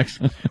mustache wax.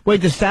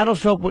 Wait, the saddle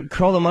soap would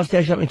curl the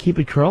mustache up and keep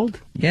it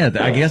curled? Yeah,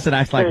 I guess it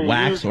acts like Yeah,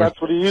 wax or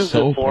that's what he used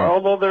soap. it for.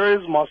 Although there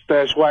is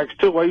mustache wax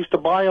too. I used to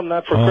buy him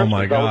that for Oh Christmas.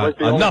 my That was God! like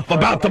the only Enough time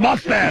about the I-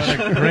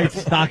 mustache. Great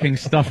stocking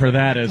stuffer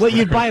that is. Wait, for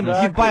you'd buy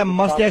Christmas. a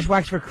mustache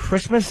wax for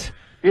Christmas?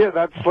 Yeah,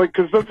 that's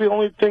because that's the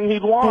only thing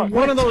he'd want.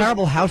 What a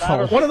terrible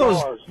household. One of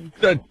those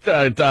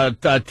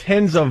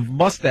tins of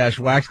mustache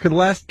wax could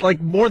last like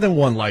more than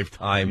one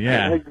lifetime.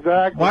 Yeah.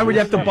 Exactly. Why would you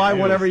have to buy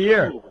one every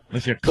year?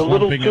 Unless you're The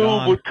little clumping it tube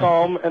on. would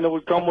come, and it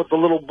would come with the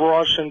little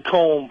brush and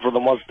comb for the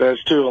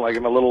mustache too, like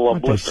in a little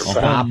blister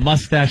A pack.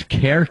 mustache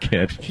care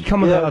kit. She'd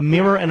come with a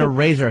mirror and a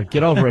razor.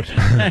 Get over it.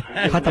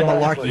 Cut the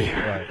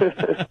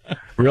malarkey.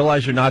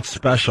 Realize you're not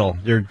special.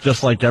 You're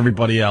just like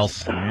everybody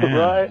else.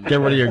 Right? Get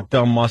rid of your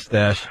dumb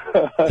mustache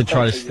to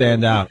try to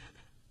stand out.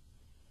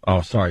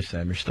 Oh, sorry,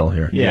 Sam. You're still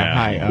here. Yeah.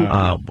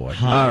 Hi. Oh, boy.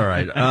 All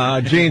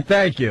right. Gene,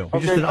 thank you.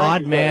 You're just an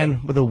odd man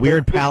with a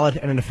weird palate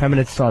and an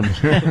effeminate son.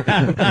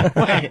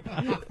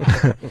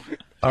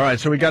 All right,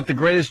 so we got the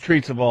greatest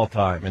treats of all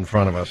time in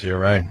front of us here,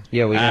 right?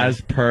 Yeah, we got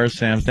As per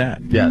Sam's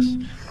dad. Yes.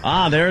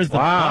 There's the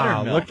Wow,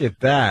 buttermilk. look at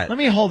that. Let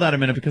me hold that a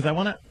minute because I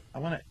want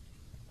to.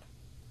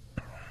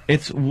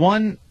 It's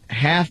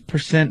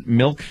 1.5%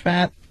 milk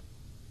fat.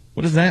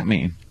 What does that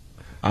mean?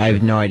 I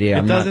have no idea.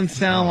 It doesn't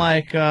sound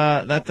like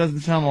that. Doesn't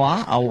sound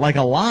like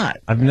a lot.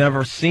 I've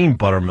never seen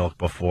buttermilk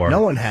before.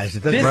 No one has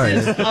it. This Right.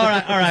 is all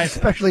right.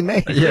 Especially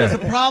me. Yeah. There's a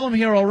problem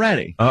here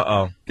already.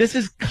 Uh-oh. This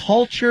is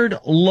cultured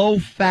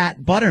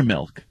low-fat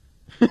buttermilk.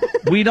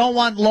 We don't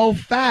want low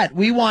fat.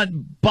 We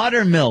want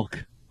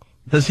buttermilk.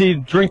 Does he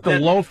drink the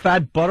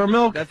low-fat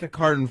buttermilk? That's a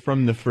carton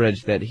from the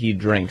fridge that he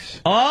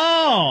drinks.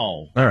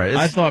 Oh! All right.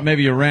 I thought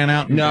maybe you ran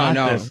out and got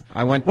this.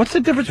 I went. What's the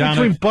difference Down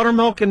between at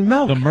buttermilk and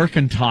milk? The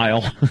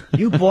mercantile.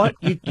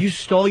 You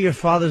stole your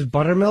father's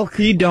buttermilk?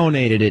 He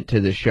donated it to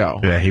the show.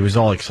 Yeah, he was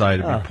all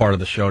excited to be part of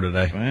the show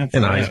today. That's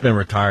He's been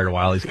retired a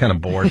while. He's kind of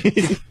bored. He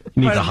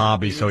needs a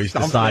hobby, so he's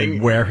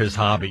deciding where his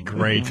hobby.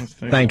 Great.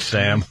 Thanks,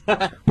 Sam.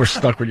 We're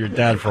stuck with your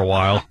dad for a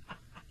while.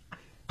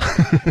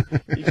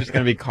 He's just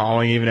going to be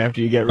calling even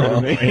after you get rid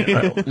of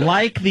me.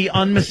 Like the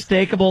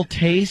unmistakable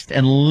taste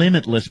and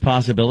limitless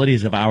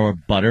possibilities of our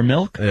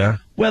buttermilk, Yeah.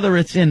 whether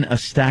it's in a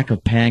stack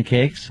of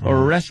pancakes or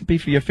a recipe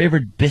for your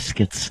favorite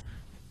biscuits,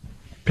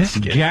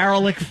 Biscuit.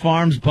 Garlic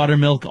Farms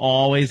buttermilk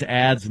always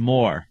adds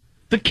more.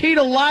 The key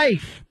to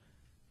life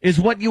is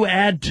what you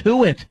add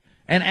to it,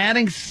 and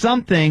adding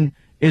something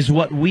is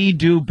what we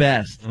do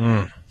best.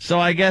 So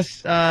I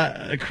guess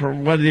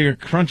whether you're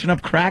crunching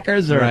up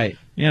crackers or Right.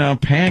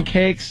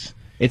 pancakes.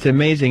 It's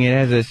amazing. It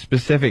has a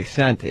specific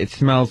scent. It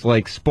smells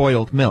like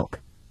spoiled milk.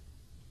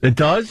 It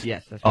does?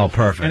 Yes. That's Oh, what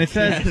perfect. And it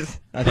says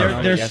That's their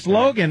right. their Yes,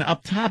 slogan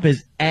up top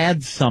is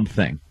 "Add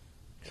something."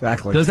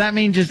 Exactly. Does that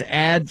mean just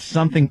add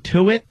something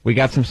to it? we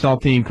got some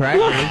saltine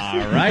crackers.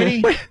 All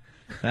righty.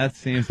 That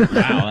seems, wow,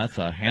 that's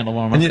a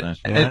handlebar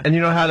mustache. And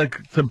you know how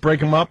to break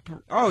them up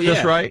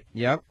just right?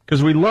 Yep.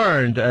 Because we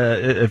learned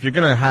if you're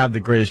going to have the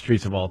greatest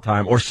treats of all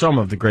time, or some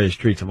of the greatest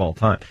treats of all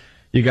time,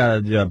 you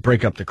got to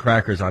break up the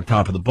crackers on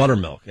top of the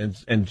buttermilk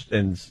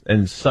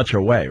in such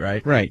a way,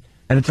 right? Right.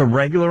 And it's a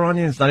regular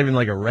onion? It's not even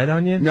like a red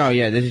onion? No,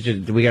 yeah, this is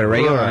just, we got a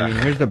regular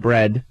onion. Here's the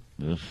bread.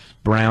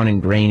 Brown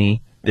and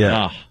grainy.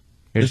 Yeah.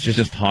 It's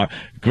just hard.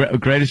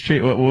 Greatest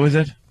treat, what was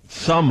it?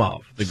 Some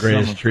of the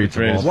greatest treats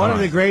of all time. One of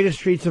the greatest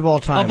treats of all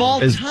time. Of all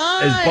time. Is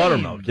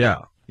buttermilk,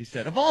 yeah. He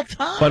said, of all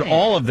time. But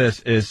all of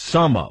this is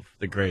some of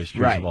the greatest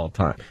treats of all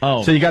time.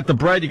 Oh. So you got the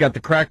bread, you got the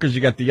crackers,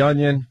 you got the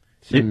onion.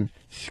 Some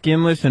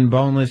skinless and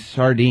boneless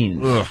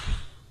sardines.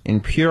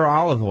 In pure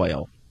olive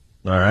oil.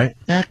 All right.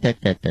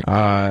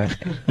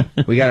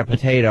 We got a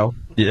potato.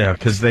 Yeah,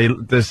 because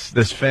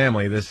this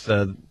family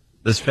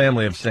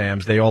of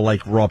Sam's, they all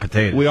like raw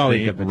potatoes. We all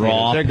eat the potatoes.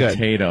 Raw They're good.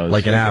 potatoes.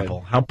 Like an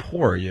apple. How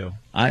poor are you?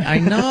 I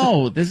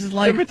know. This is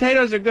like... The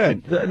potatoes are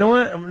good.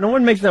 No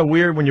one makes that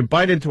weird when you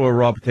bite into a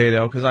raw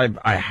potato, because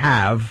I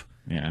have.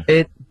 Yeah.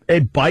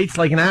 It bites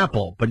like an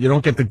apple, but you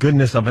don't get the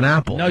goodness of an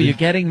apple. No, you're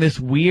getting this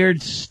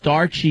weird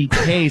starchy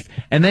taste,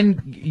 and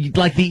then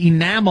like the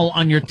enamel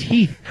on your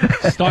teeth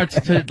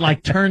starts to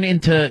like turn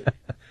into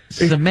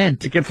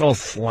cement. It gets all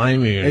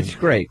slimy. It's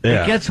great.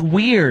 Yeah. It gets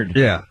weird.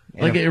 Yeah.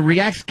 Like it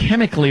reacts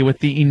chemically with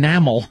the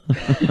enamel.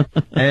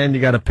 And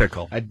you got a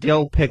pickle. A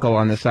dill pickle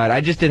on the side.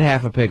 I just did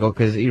half a pickle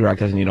because Erock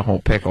doesn't need a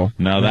whole pickle.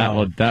 No,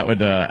 that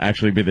would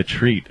actually be the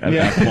treat at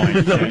that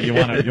point. You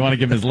want to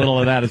give him as little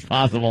of that as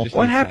possible.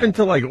 What happened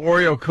to like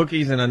Oreo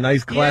cookies and a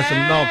nice glass of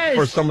milk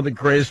for some of the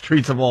greatest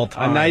treats of all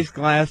time? A nice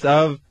glass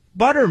of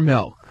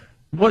buttermilk.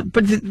 But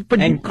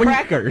and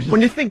crackers.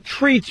 When you think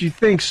treats, you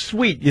think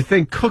sweet. You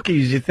think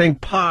cookies. You think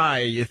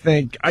pie. You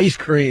think ice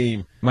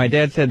cream. My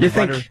dad said you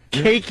think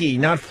cakey,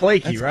 not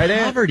flaky, That's right?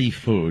 poverty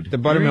food. The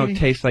buttermilk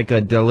tastes like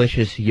a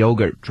delicious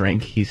yogurt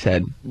drink. He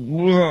said.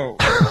 Whoa.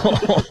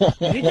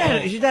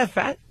 Is he that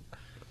fat?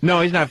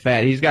 No, he's not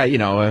fat. He's got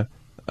a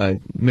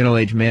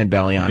middle-aged man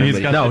belly on him.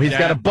 He's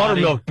got a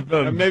buttermilk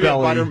maybe belly. a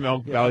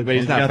buttermilk belly, but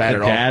he's not got fat the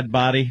at all. dad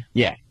body.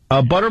 Yeah.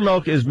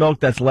 Buttermilk is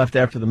milk that's left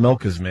after the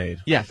milk is made.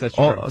 Yes, that's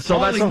true. So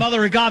Holy that's all,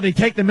 mother of God, they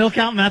take the milk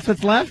out and that's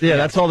what's left? yeah,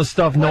 that's all the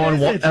stuff no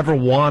one ever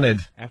wanted.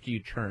 After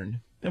you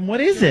churn. Then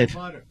what is it?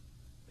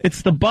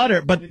 It's the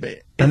butter, but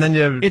And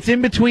then it's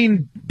in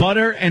between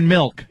butter and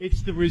milk.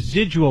 It's the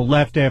residual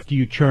left after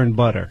you churn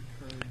butter.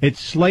 It's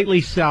slightly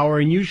sour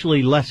and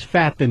usually less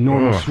fat than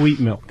normal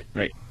sweet milk.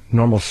 Right.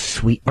 Normal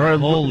sweet. All right,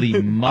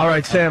 Holy mother all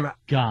right, Sam.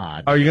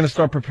 God. Are you going to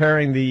start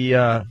preparing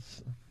the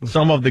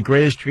some of the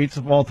greatest treats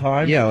of all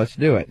time? Yeah, let's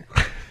do it.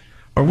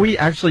 Are we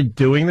actually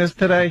doing this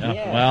today?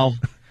 Well,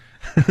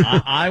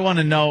 I want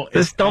to know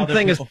This if dumb other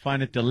thing people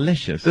find it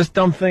delicious. This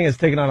dumb thing has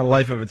taken on a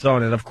life of its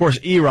own, and of course,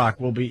 Erock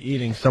will be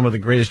eating some of the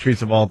greatest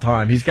treats of all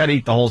time. He's got to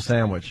eat the whole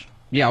sandwich.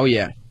 Yeah, oh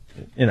yeah.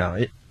 You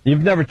know,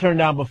 you've never turned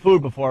down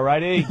food before,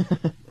 right, E?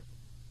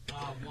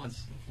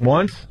 Once.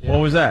 Once? Yeah.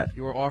 What was that?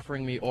 You were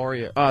offering me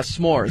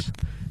s'mores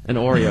and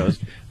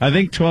Oreos. I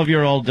think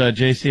 12-year-old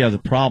JC has a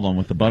problem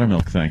with the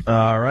buttermilk thing.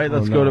 All right,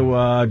 let's go to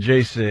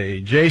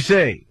JC.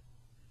 JC.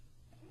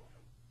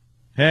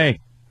 Hey.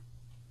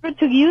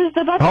 To use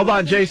the buttermilk. Hold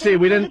on, JC.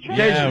 We didn't.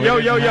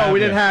 Yeah, We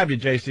didn't have you,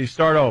 JC.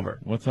 Start over.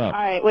 What's up?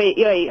 All right, wait,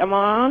 am I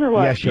on or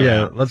what? Yeah, sure.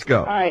 Yeah, let's go.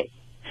 All right.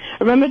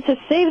 Remember to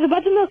save the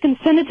buttermilk and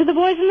send it to the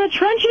boys in the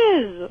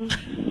trenches.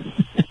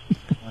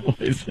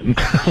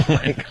 Oh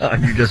my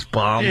God, you just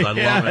bombed. I love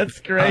it. That's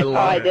great.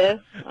 I did?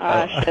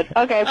 Shit.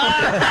 Okay.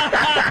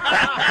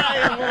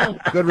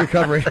 Good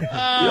recovery.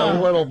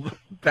 You little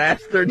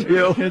bastard,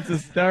 you. It's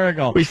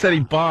hysterical. We said he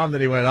bombed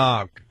and he went,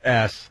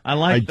 S.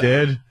 I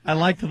did. I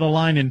liked the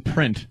line in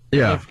print.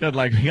 Yeah. That's good.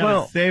 Like, we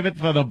got to save it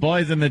for the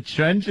boys in the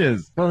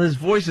trenches. Well, his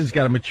voice has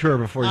got to mature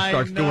before he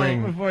starts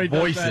doing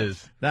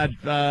voices. That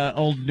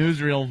old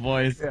newsreel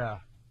voice. Yeah.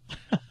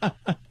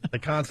 The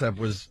concept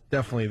was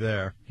definitely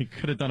there. He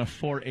could have done a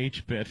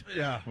 4-H bit.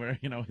 Yeah. Where,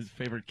 his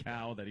favorite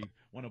cow that he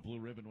won a blue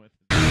ribbon with.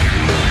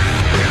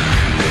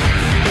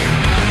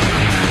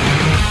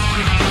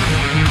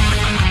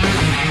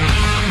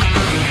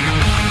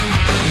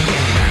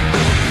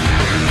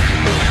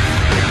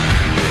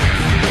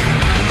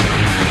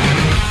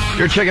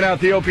 You're checking out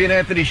the Opie and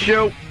Anthony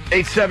Show,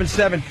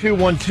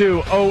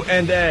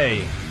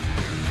 877-212-O&A.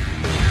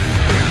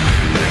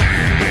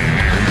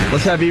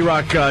 Let's have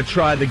Erock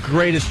try the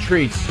greatest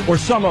treats, or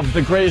some of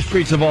the greatest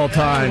treats of all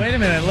time. Hey, wait a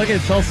minute. Look,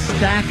 it's all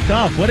stacked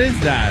up. What is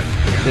that?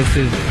 This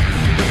is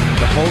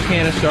the whole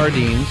can of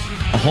sardines.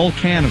 A whole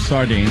can of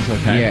sardines,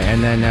 okay. Yeah,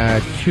 and then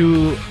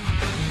 2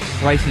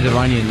 slices of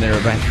onion that are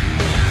about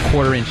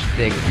 1/4 inch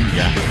thick each.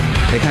 Yeah.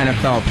 They kind of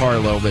fell apart a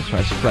little bit, so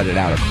I spread it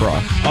out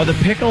across. Oh, the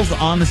pickle's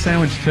on the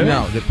sandwich, too?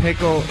 No, the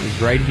pickle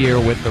is right here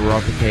with the raw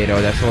potato.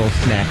 That's a little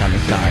snack on the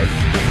side.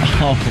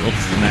 Oh, a little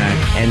snack.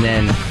 And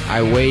then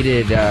I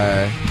waited,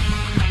 I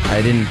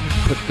didn't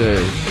put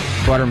the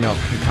buttermilk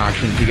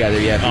concoction together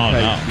yet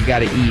because you got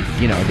to eat,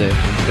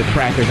 the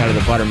crackers out of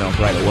the buttermilk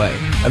right away.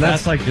 And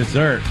that's like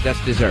dessert. That's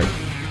dessert.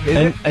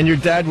 And your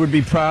dad would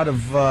be proud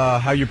of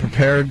how you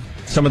prepared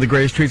some of the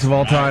greatest treats of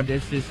all time.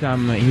 This is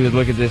he would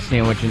look at this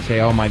sandwich and say,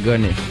 "Oh my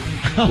goodness,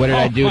 what did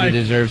I do to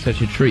deserve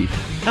such a treat?"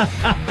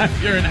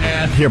 You're an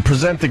ass. Here,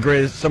 present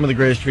some of the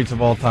greatest treats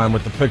of all time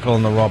with the pickle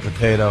and the raw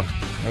potato.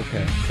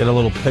 Okay. Get a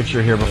little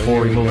picture here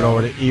before we move it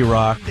over to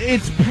Erock.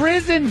 It's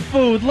prison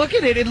food. Look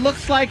at it. It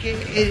looks like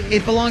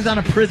it belongs on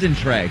a prison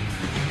tray.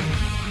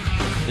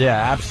 Yeah,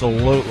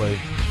 absolutely.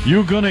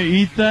 You gonna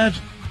eat that?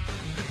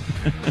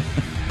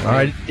 All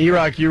right,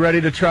 Erock, you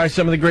ready to try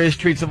some of the greatest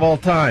treats of all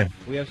time?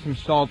 We have some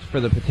salt for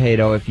the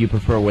potato if you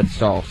prefer with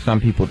salt. Some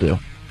people do.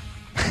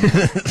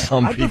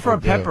 I prefer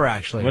pepper,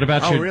 actually. What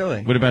about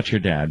really? What about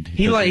your dad?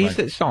 He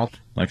said salt.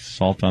 Likes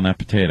salt on that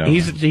potato.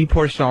 He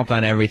pours salt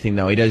on everything,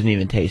 though. He doesn't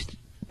even taste.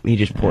 He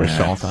just pours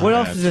salt on. What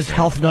else does this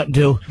health nut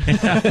do?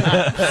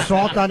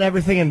 Salt on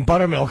everything and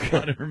buttermilk.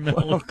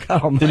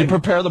 Did he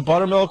prepare the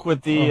buttermilk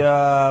with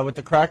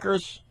the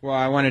crackers? Well,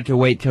 I wanted to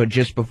wait till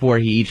just before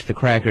he eats the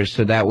crackers,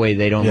 so that way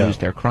they don't lose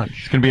their crunch.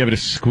 He's gonna be able to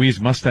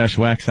squeeze mustache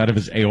wax out of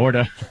his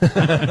aorta.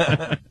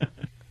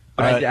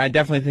 I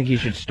definitely think he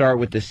should start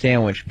with the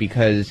sandwich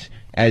because,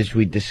 as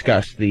we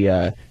discussed,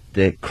 the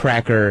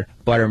cracker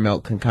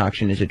buttermilk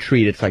concoction is a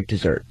treat. It's like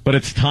dessert. But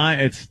it's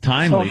timely.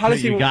 So how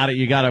does you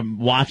gotta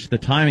watch the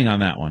timing on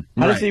that one.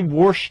 How does he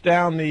wash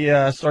down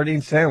the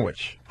sardine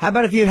sandwich? How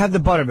about if you have the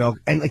buttermilk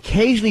and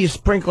occasionally you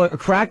sprinkle a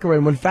cracker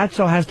in when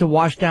Fatso has to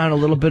wash down a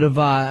little bit of,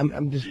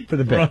 I'm just for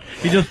the bit.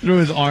 He just threw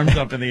his arms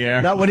up in the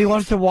air. Now, when he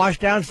wants to wash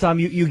down some,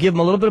 you give him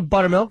a little bit of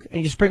buttermilk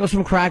and you sprinkle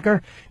some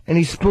cracker and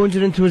he spoons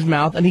it into his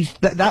mouth and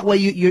that way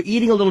you're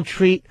eating a little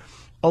treat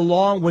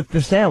along with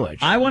the sandwich.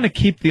 I want to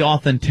keep the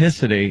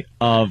authenticity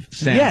of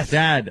Sam's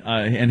dad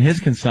and his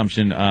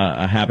consumption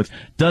habits.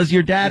 Does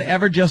your dad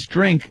ever just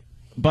drink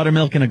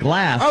buttermilk in a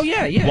glass? Oh,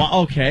 yeah.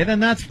 Well, okay, then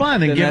that's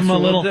fine. Then give him a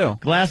little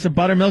glass of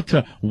buttermilk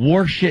to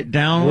wash it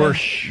down. Would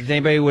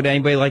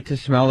anybody like to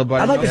smell the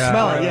buttermilk? I'd like to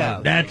smell it,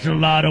 yeah. That's a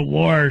lot of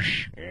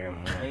wash. I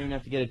don't even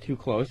have to get it too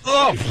close.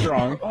 Oh, it's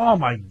strong. Oh,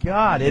 my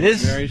God. It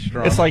is very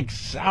strong. It's like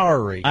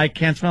soury. I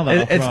can't smell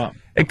that.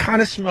 It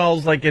kind of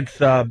smells like it's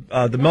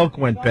the milk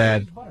went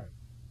bad.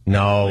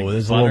 No, like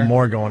there's butter? A little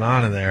more going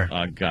on in there.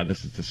 Oh, God, this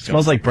is disgusting.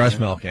 Smells like breast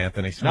milk,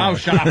 Anthony. No,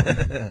 shut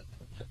up.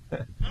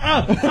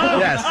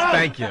 Yes,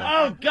 thank you.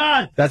 Oh,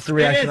 God. That's the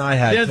reaction I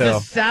had, There's a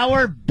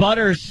sour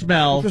butter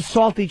smell. It's a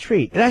salty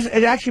treat.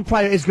 It actually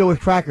probably is good with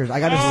crackers, I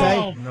gotta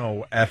say.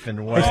 No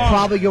effing way. It's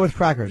probably good with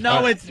crackers.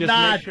 No, it's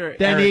not. Then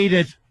Eric, eat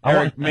it.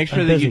 Eric, make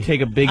sure that you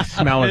take a big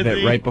smell of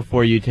it right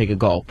before you take a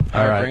gulp.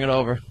 All right, bring it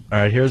over. All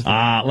right, here's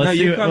the... let's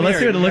see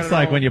what it looks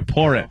like when you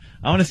pour it.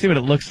 I want to see what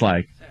it looks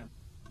like.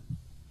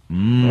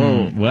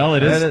 Well,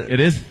 it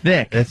is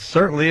thick. It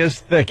certainly is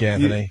thick,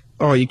 Anthony.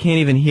 You can't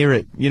even hear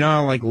it. You know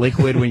how, like,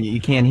 liquid when you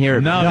can't hear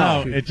it?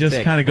 No, it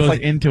just kind of goes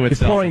into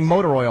itself. You're pouring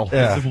motor oil.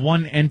 Yeah. It's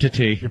one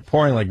entity. You're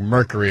pouring, like,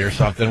 mercury or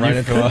something right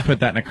into put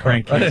that in a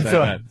crankcase.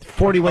 Right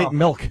 40-weight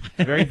milk. It's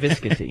very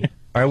viscousy.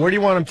 All right, where do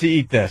you want him to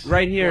eat this?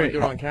 Right here. Do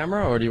you want it on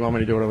camera, or do you want me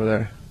to do it over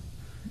there?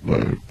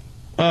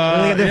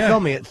 They're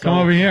filming it. Come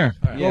over here.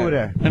 Go over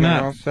there. We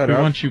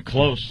want you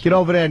close. Get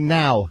over there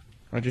now.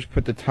 I'll just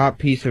put the top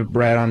piece of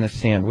bread on the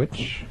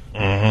sandwich.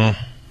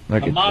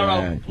 Look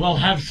Tomorrow we'll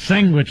have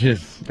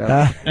sandwiches.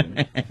 There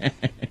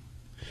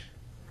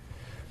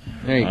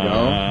you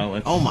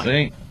go. Let's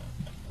see.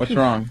 What's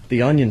wrong?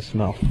 The onion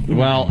smell.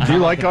 Well, do you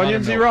like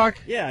onions, Erock?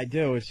 Yeah, I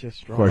do. It's just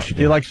strong. Of course you do.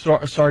 Do you like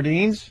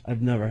sardines?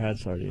 I've never had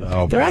sardines.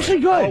 Oh, they're actually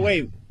good. Oh,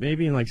 wait.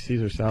 Maybe in, like,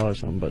 Caesar salad or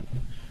something, but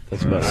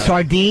that's about it.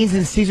 Sardines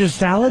and Caesar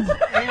salad?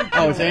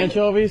 Oh, it's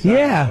anchovies?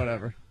 Yeah.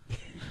 Whatever.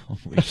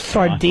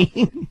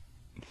 Sardine?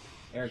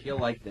 Eric, you'll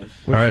like this.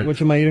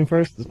 Which am I eating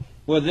first?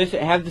 Well,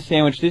 have the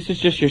sandwich. This is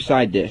just your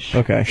side dish.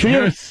 Okay.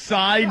 Your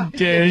side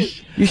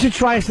dish. You should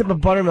try a sip of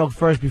buttermilk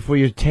first before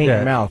you taint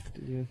your mouth.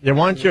 Yeah,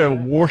 why don't you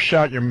wash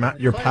out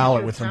your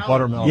palate with some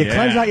buttermilk? Yeah,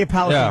 cleanse out your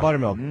palate with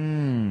buttermilk.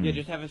 Yeah,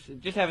 just have a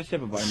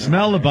sip of buttermilk.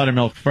 Smell the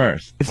buttermilk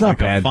first. It's not like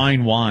bad. A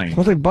fine wine. It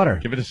smells like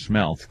butter. Give it a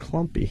smell. It's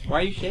clumpy.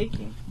 Why are you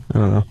shaking? I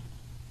don't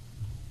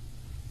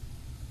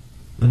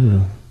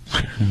know.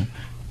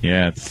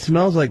 Yeah, It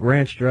smells like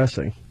ranch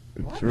dressing.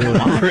 It's really,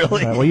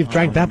 really? Well, you've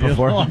drank that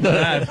before. He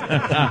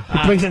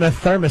brings it in a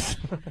thermos.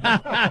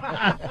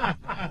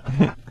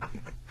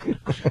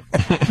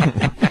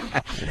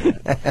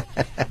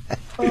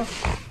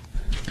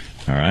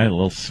 All right, a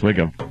little swig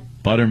of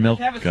buttermilk.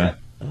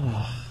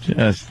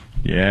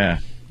 Yeah.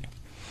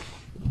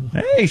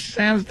 Hey,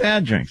 Sam's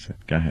dad drinks it.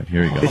 Go ahead.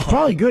 Here you go. It's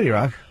probably good,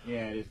 Erock.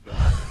 Yeah, it is good.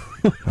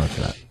 Look at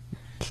that.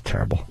 It's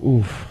terrible.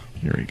 Oof.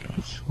 Here he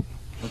goes.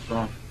 What's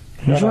wrong?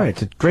 Enjoy it.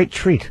 It's a great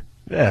treat.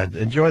 Yeah,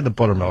 enjoy the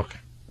buttermilk.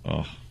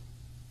 Oh.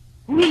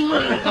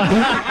 What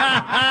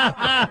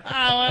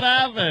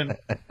happened?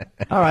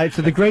 All right,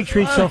 so the great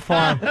treat so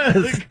far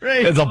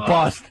is a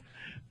bust.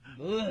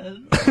 What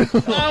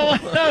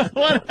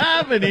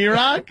happened,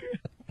 Erock?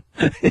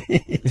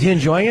 Is he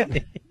enjoying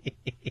it?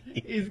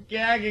 He's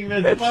gagging.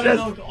 There's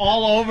buttermilk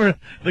all over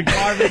the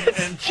garbage.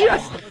 And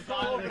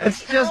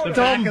It's just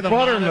dumb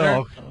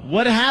buttermilk.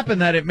 What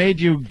happened that it made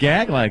you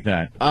gag like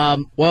that?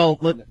 Well,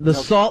 the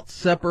salt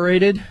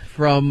separated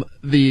from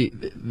the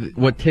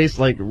what tastes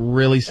like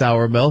really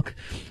sour milk,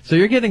 so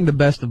you're getting the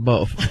best of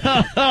both. Is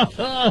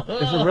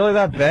it really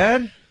that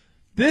bad?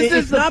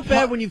 It's not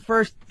bad when you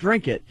first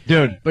drink it,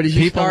 dude. But as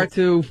you start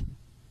to,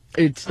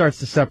 it starts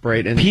to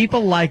separate. And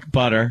people like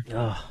butter.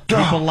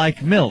 People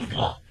like milk.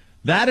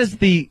 That is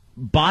the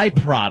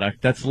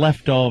byproduct that's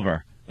left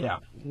over. Yeah.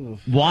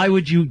 Why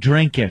would you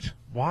drink it?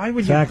 Why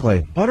would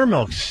you?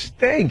 Buttermilk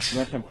stinks. You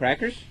want some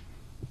crackers?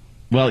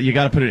 Well, you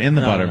got to put it in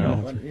the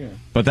buttermilk.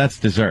 But that's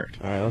dessert.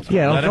 All right,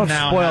 Let don't him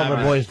now spoil have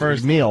the boys'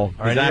 first meal.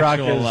 His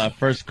actual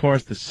first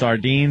course, the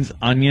sardines,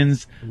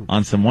 onions,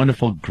 on some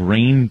wonderful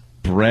grain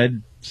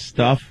bread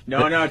stuff.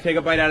 No, take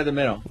a bite out of the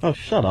middle. Oh,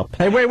 shut up.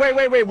 Hey, wait. Why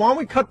don't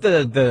we cut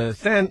the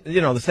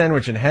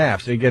sandwich in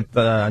half so you get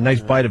a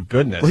nice bite of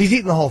goodness? Well, he's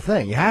eating the whole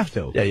thing. You have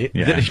to.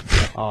 Yeah.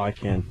 Oh, I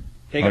can.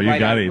 You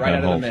got to eat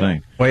that whole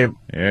thing. Wait.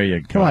 There you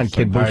go. Come on,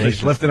 kid. All right,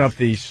 he's lifting up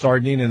the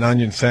sardine and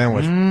onion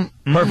sandwich.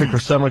 Perfect for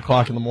 7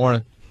 o'clock in the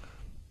morning.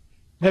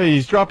 Hey,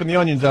 he's dropping the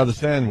onions out of the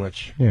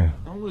sandwich. Yeah.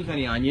 Don't lose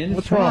any onions.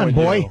 What's wrong with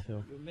boy? you?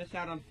 You'll miss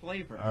out on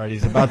flavor. All right,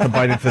 he's about to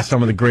bite into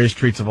some of the greatest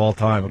treats of all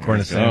time,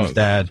 according to Sam's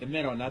dad. The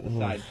middle, not the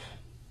side.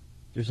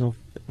 there's no.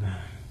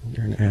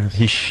 You're an ass.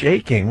 He's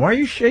shaking. Why are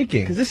you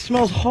shaking? Because this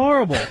smells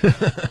horrible.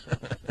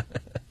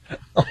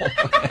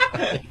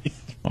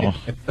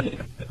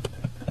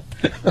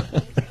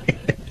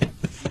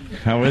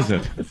 How is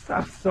it? It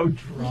sounds so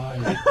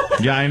dry.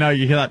 Yeah, I know.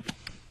 You hear that?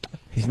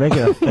 He's making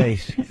a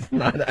face. He's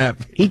not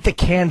happy. Eat the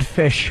canned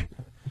fish.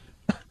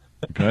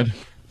 Good.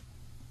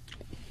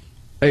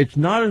 It's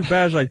not as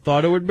bad as I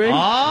thought it would be.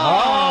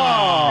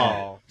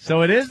 Oh!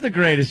 So it is the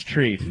greatest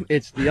treat.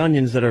 It's the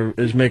onions that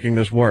is making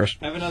this worse.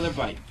 Have another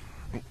bite.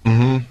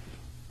 Mm-hmm.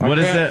 What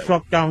is it?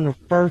 Suck down the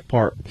first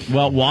part.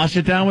 Well, wash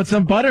it down with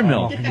some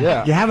buttermilk.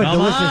 Yeah. You have a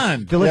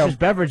Come delicious on.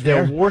 beverage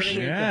there.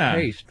 Yeah.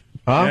 Taste.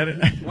 Huh?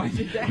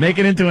 Make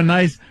it into a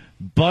nice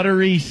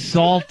buttery,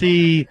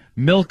 salty,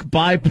 milk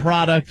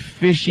byproduct,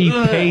 fishy,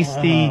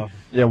 pasty.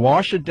 Yeah,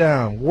 wash it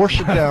down. Wash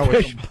it down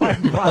with Fish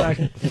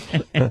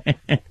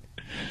byproduct.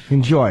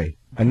 Enjoy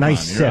a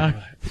nice sip.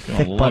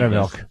 Thick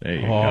buttermilk. There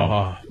you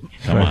go.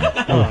 Come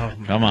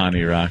on. Come on,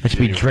 Erock. It should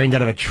be drained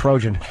out of a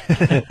Trojan.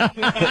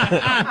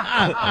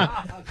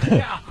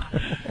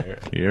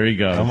 Here he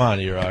goes. Come on,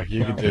 Erock.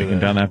 You can do Taking that.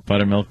 down that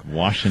buttermilk,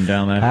 washing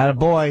down that.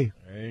 Attaboy.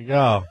 There you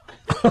go.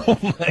 Oh,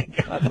 my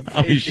God.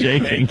 Oh, he's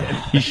shaking.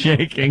 He's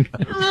shaking.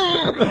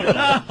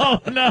 Oh,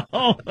 no.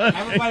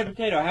 Have a bite of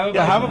potato.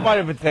 Have a bite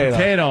of potato.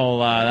 Potato,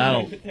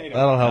 that'll help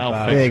that'll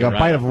out. fix There you go. it, right?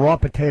 Bite of raw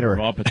potato.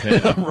 Raw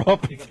potato. Raw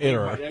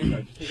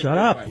potato. Shut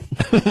up.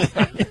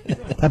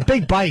 A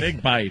big bite.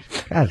 Big bite.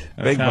 God.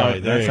 Big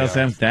bite. There That's you how go.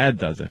 Sam's dad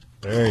does it.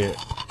 There you go.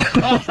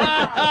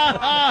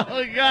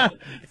 Oh, God.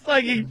 It's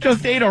like he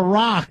just ate a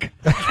rock.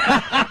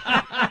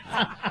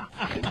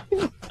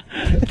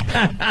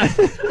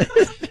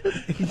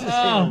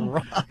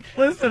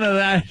 Listen to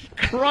that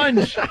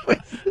crunch.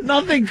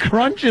 Nothing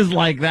crunches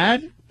like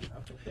that.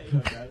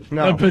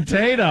 No. A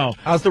potato.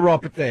 How's the raw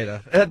potato?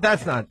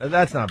 That's not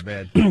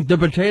bad. The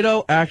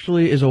potato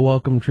actually is a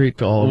welcome treat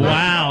to all of us.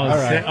 Wow, All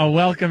right. a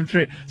welcome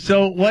treat.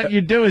 So what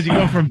you do is you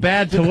go from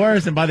bad to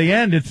worse, and by the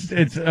end,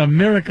 it's a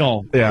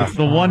miracle. Yeah. It's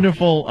the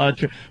wonderful.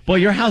 Boy,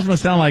 your house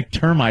must sound like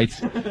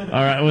termites. All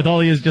right, with all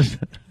these just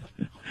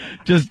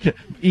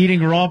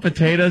eating raw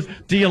potatoes.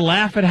 Do you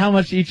laugh at how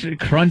much each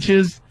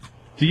crunches?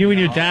 Do you and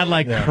your dad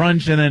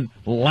crunch and then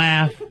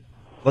laugh?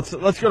 Let's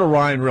go to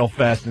Ryan real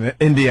fast in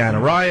Indiana.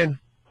 Ryan.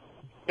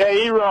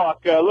 Hey,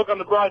 Erock, look on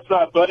the bright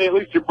side, buddy. At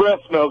least your breath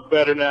smells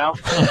better now.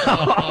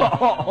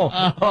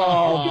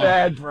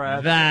 Bad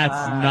breath. That's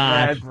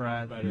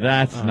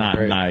not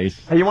nice.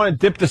 Hey, you want to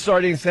dip the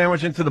sardine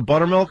sandwich into the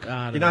buttermilk?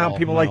 You know how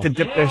people like to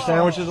dip their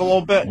sandwiches a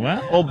little bit?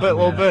 Well, a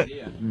little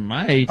bit.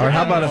 Might. Or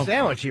how about a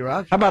sandwich,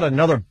 Erock? How about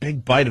another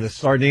big bite of the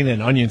sardine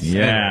and onion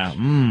sandwich?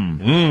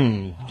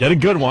 Yeah. Get a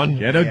good one.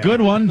 Get a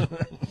good one.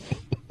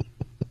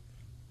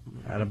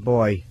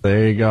 Attaboy.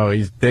 There you go.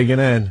 He's digging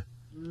in.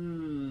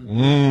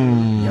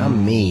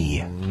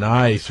 Yummy.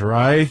 Nice,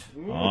 right?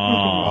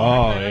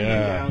 Oh,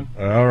 yeah.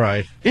 All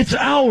right. It's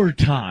our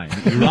time,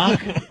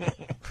 Erock.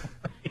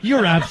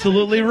 You're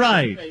absolutely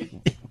right.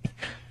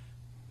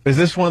 Is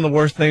this one of the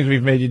worst things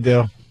we've made you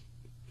do?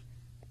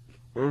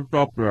 It's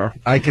up there.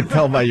 I can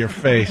tell by your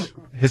face.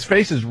 His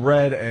face is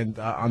red and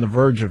on the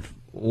verge of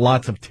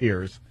lots of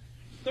tears.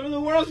 Some of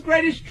the world's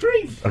greatest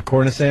treats.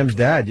 According to Sam's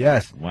dad,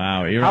 yes.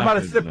 Wow. Erock How about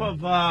a is, sip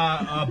of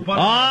butter?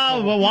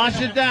 Oh, well,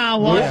 wash it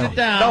down. Wash it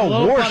down. No, A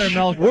little wash-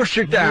 buttermilk. wash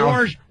it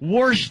down.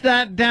 Wash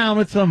that down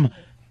with some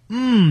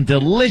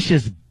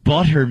delicious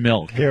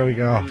buttermilk. Here we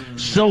go.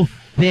 So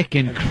thick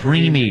and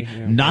creamy.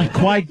 Not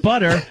quite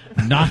butter,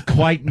 not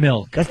quite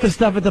milk. That's the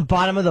stuff at the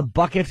bottom of the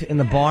bucket in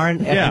the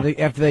barn after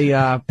Yeah.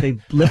 they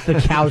lift the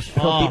cow's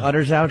filthy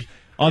udders out.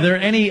 Are there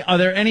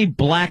any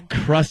black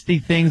crusty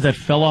things that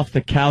fell off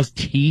the cow's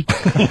teeth?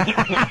 You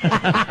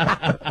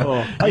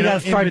got a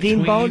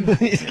sardine bone?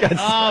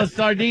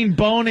 Sardine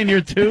bone in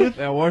your tooth?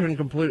 That wasn't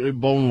completely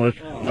boneless.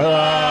 All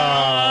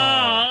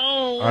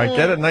right,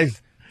 get a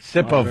nice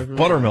sip of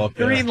buttermilk.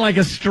 You're eating like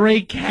a stray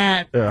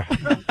cat. Yeah.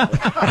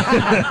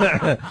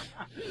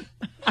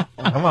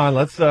 Come on,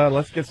 let's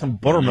get some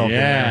buttermilk.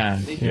 Yeah.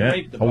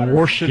 I'll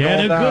wash it Get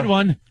all a down. good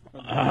one.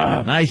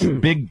 Nice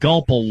big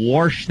gulp will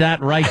wash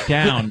that right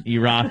down,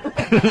 Erock.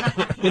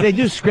 Yeah, they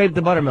do scrape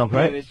the buttermilk,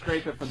 right? Yeah, they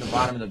scrape it from the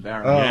bottom of the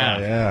barrel. Oh,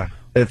 yeah.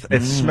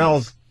 It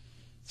smells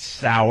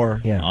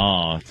sour. Yeah.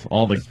 Oh, it's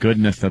all the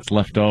goodness that's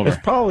left over. It's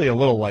probably a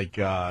little like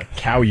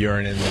cow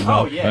urine in the milk.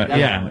 Oh, yeah.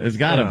 Yeah, it's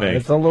gotta be.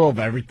 It's a little of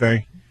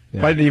everything.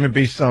 Might even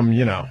be some,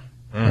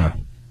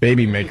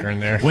 baby maker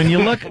in there. When you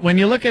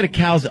look at a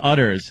cow's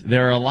udders,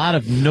 there are a lot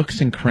of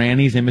nooks and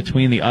crannies in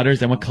between the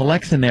udders, and what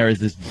collects in there is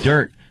this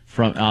dirt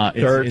from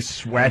dirt,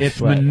 sweat.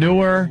 It's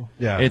manure.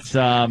 Yeah. It's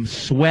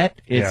sweat.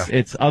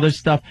 It's other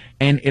stuff,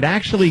 and it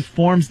actually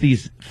forms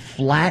these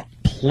flat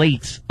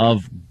plates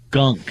of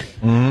gunk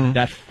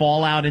that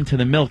fall out into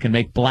the milk and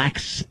make black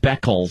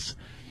speckles.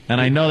 And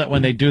I know that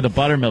when they do the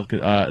buttermilk,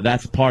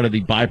 that's part of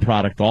the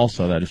byproduct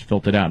also that is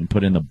filtered out and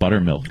put in the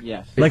buttermilk.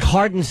 Yes. Like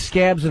hardened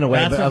scabs in a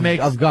way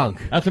of gunk.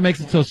 That's what makes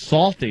it so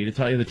salty, to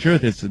tell you the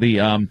truth. It's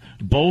the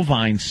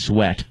bovine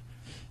sweat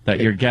that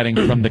you're getting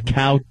from the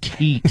cow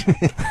teat.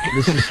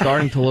 This is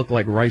starting to look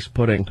like rice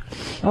pudding.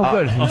 Oh,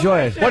 good.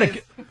 Enjoy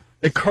it.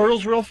 It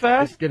curdles real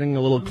fast? It's getting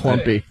a little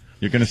clumpy.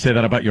 You're going to say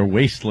that about your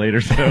waist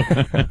later, too.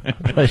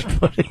 Rice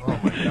pudding.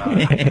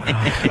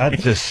 That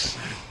just...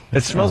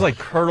 It smells like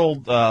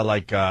curdled,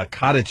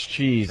 cottage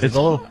cheese. There's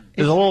a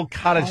little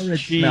cottage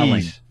cheese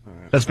smelling.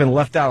 that's been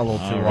left out a little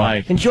too All long.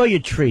 right. Enjoy your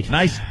treat.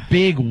 Nice,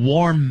 big,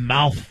 warm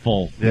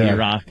mouthful,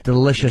 Erock.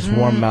 Delicious,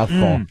 warm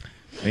mouthful.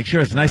 Make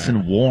sure it's nice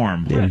and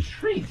warm. Yeah.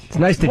 It's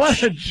nice to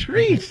What a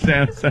treat,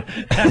 Sam.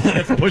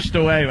 That's pushed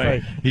away.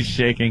 Wait, he's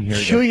shaking here.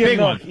 chew your Big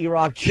milk, one.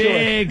 Erock. Chew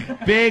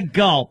it. Big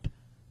gulp.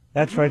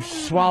 That's right.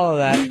 Swallow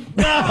that.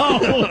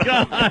 Oh,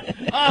 God.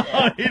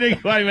 Oh, he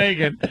didn't quite make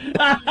it.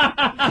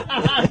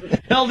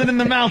 Held it in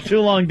the mouth too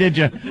long, did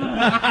you?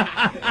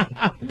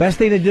 Best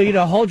thing to do,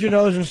 hold your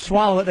nose and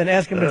swallow it, then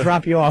ask him to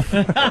drop you off.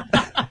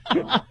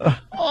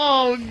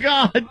 Oh,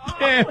 God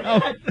damn.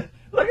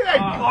 Look at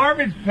that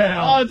garbage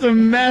pal. Oh, it's a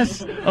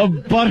mess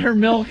of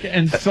buttermilk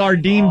and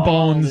sardine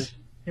bones.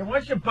 Why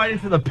don't you bite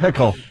into the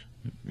pickle?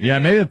 Yeah,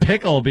 maybe the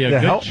pickle will be a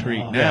good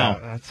treat now.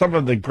 Yeah, some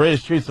of the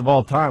greatest treats of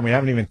all time. We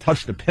haven't even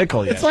touched the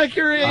pickle yet. It's like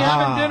you're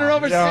having dinner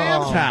over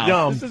Sam's house.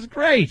 Yum. This is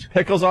great.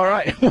 Pickle's all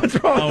right.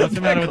 What's wrong with What's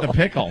the matter with the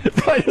pickle?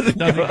 Does it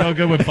go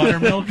good with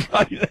buttermilk?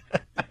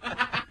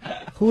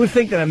 Who would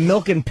think that a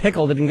milk and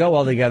pickle didn't go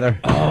well together?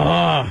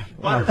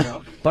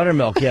 Buttermilk.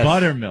 Buttermilk, yes.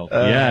 Buttermilk,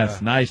 yes.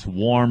 Nice,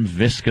 warm,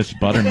 viscous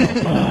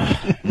buttermilk.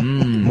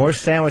 More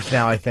sandwich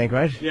now, I think,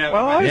 right? Yeah,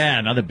 well,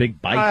 another big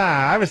bite.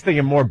 I was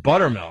thinking more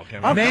buttermilk.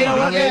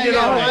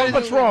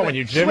 What's wrong with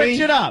you, Jimmy?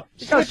 Switch it up.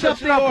 Switch up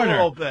the order. A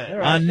little bit.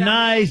 A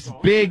nice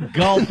big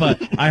gulp.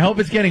 I hope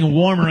it's getting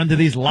warmer under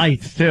these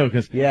lights too,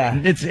 because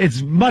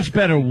it's much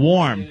better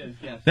warm.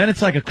 Then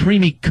it's like a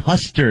creamy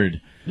custard.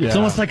 Yeah. It's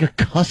almost like a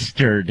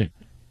custard.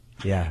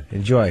 Yeah,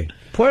 enjoy.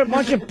 Why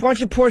don't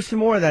you pour some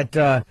more of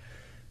that?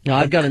 No,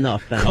 I've got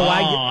enough. Then.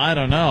 I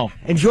don't know.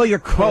 Enjoy your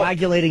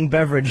coagulating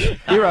beverage.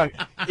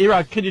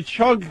 Erock, could you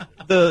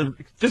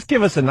just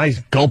give us a nice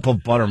gulp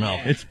of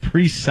buttermilk? It's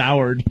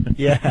pre-soured.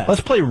 Yeah.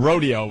 Let's play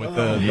rodeo with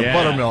the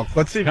buttermilk.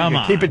 Let's see if we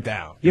can keep it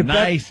down.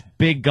 Nice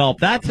big gulp.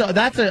 That's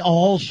a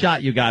whole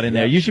shot you got in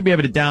there. You should be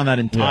able to down that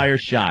entire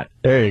shot.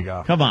 There you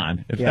go. Come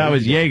on. If that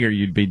was Jaeger,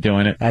 you'd be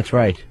doing it. That's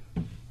right.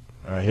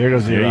 All right, here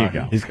goes There Erock. you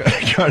go. He's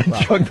trying to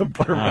chug the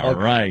buttermilk. All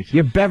right.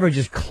 Your beverage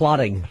is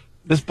clotting.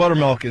 This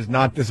buttermilk is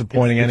not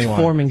disappointing anyone.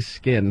 It's forming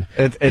skin.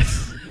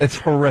 It's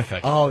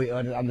horrific. Oh,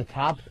 on the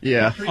top?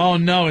 Yeah. Oh,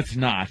 no, it's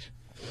not.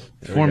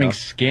 Forming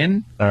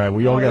skin? All right,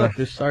 we all got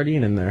There's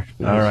sardine in there.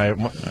 All right,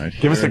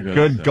 give us a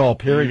good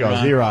gulp. Here he goes,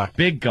 Erock.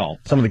 Big gulp.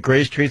 Some of the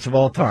greatest treats of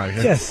all time.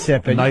 Just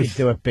sip it. Nice You can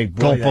do it, big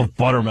boy. gulp of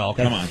buttermilk.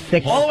 Come on.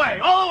 Thick. All the way,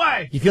 all the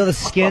way. You feel the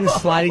skin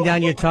sliding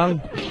down your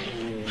tongue?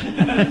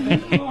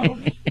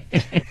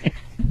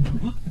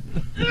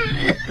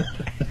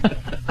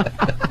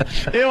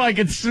 Ew, I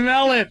can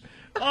smell it.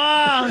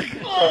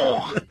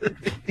 Oh.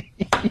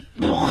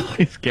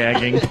 He's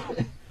gagging.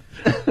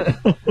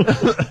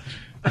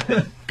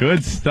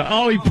 Good stuff.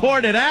 Oh, he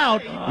poured it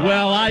out.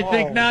 Well, I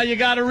think now you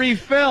got to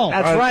refill.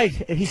 That's right.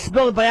 He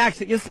spilled it by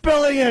accident. You're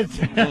spilling it.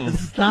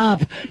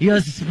 Stop.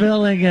 You're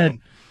spilling it.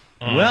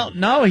 Well,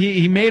 no,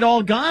 he made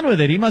all gone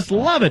with it. He must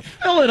love it.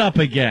 Fill it up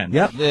again.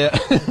 Yep. Yeah.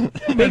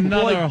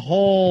 Another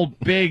whole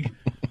big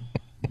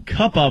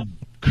cup of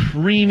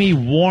creamy,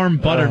 warm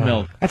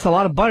buttermilk. That's a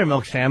lot of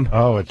buttermilk, Sam.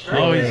 Oh, it's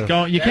he's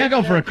going. You can't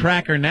go for a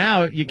cracker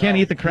now. You can't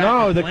eat the cracker.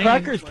 No, the plain.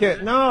 crackers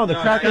can't. No, the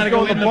crackers gotta go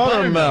go with in the the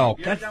buttermilk.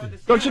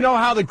 Don't you know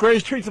how the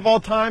greatest treats of all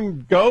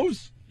time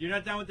goes? You're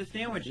not done with the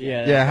sandwich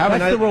yet. Yeah,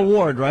 That's the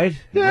reward, right?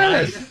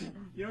 Yes.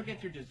 You don't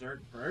get your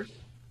dessert first.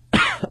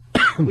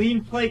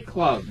 Clean Plate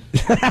Club.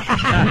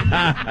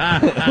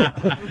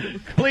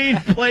 Clean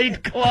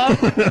Plate Club?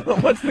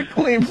 What's the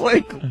Clean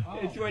Plate Club?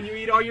 It's when you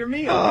eat all your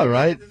meals. All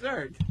right.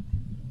 Dessert.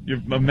 You're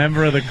a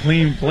member of the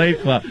Clean Plate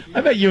Club.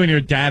 I bet you and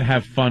your dad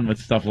have fun with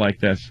stuff like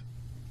this.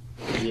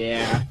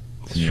 Yeah.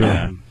 It's true.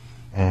 Yeah.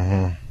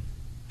 Mm-hmm.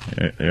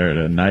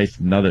 A nice,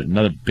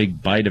 another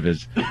big bite of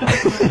his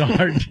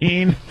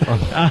sardine.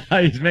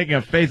 He's making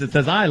a face that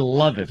says, I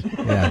love it.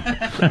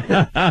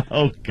 Yeah.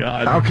 Oh,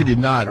 God. How could you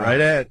not, right,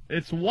 Ed?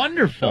 It's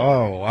wonderful.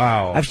 Oh,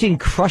 wow. I've seen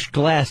crushed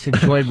glass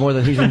enjoyed more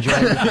than he's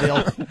enjoying this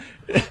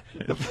meal.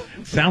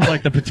 Sounds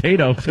like the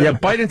potato. Yeah,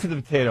 bite into the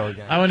potato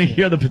again. I want to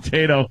hear the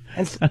potato.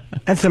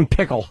 And some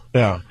pickle.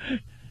 Yeah.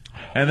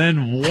 And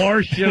then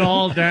wash it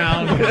all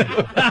down.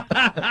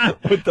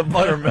 With the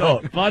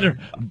buttermilk.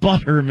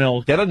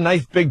 Buttermilk. Get a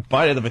nice big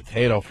bite of the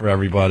potato for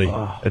everybody.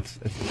 It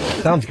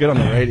sounds good on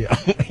the radio.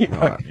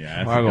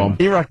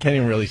 Erock can't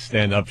even really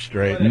stand up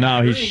straight.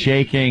 No, he's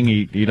shaking.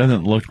 He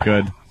doesn't look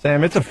good.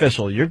 Sam, it's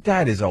official. Your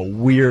dad is a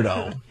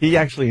weirdo. He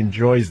actually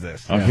enjoys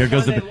this. Oh, here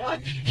goes the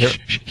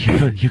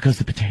here goes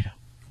the potato.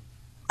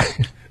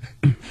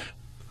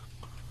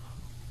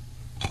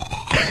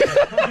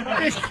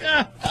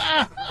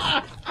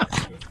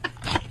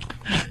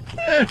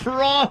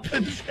 Raw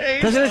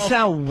potato. Doesn't it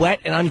sound wet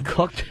and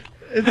uncooked?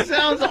 It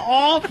sounds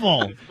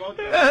awful.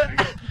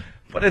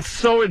 But it's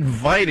so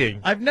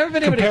inviting. I've never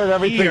been able compared to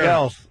everything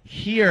else.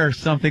 Hear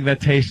something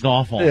that tastes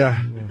awful.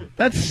 Yeah.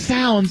 That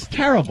sounds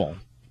terrible.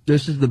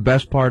 This is the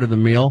best part of the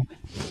meal.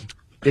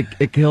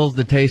 It kills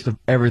the taste of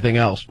everything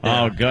else.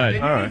 Oh, good.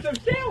 All right. Some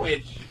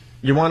sandwich.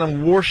 You want to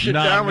wash it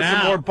down with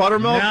some more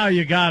buttermilk? Now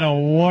you got to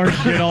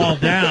wash it all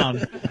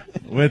down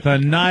with a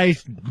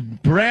nice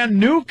brand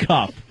new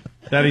cup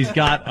that he's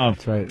got of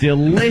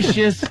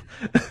delicious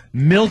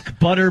milk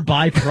butter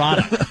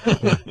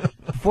byproduct.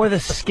 Before the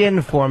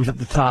skin forms at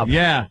the top.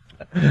 Yeah.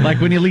 Like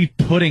when you leave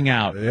pudding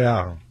out.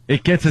 Yeah.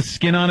 It gets a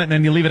skin on it, and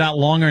then you leave it out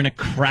longer, and it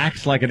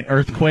cracks like an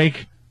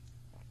earthquake.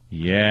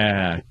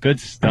 Yeah,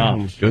 good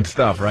stuff. Good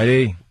stuff, right,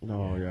 E?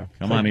 Oh, yeah.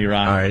 Come on,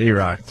 Erock. All right,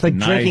 Erock. It's like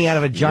drinking out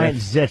of a giant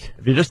zit.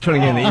 If you're just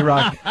tuning in,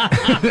 Erock.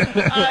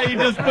 He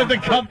just put the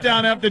cup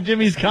down after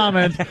Jimmy's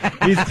comment.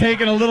 He's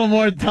taking a little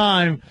more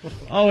time.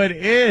 Oh, it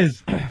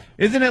is.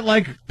 Isn't it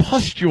like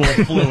pustule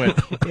fluid?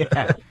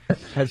 Yeah,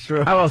 that's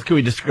true. How else could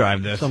we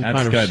describe this? Some That's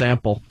kind of good.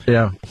 sample.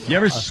 Yeah. You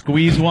ever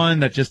squeeze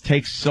one that just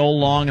takes so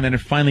long and then it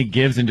finally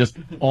gives and just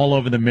all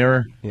over the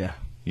mirror? Yeah.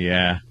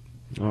 Yeah.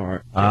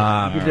 All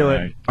right. You do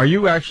it. Are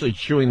you actually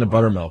chewing the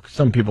buttermilk?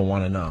 Some people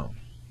want to know.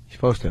 You're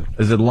supposed to.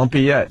 Is it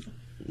lumpy yet?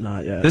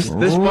 Not yet. This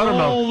buttermilk,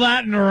 Roll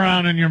that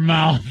around in your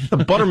mouth. the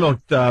buttermilk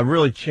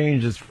really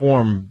changes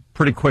form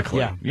pretty quickly.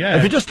 Yeah. Yeah.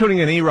 If you're just tuning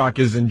in, Erock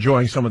is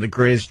enjoying some of the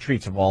greatest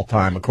treats of all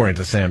time, according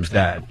to Sam's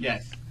dad.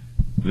 Yes.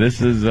 This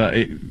is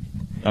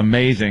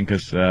amazing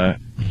because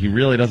he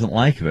really doesn't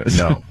like this.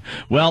 No.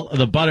 Well,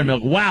 the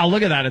buttermilk. Wow,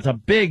 look at that. It's a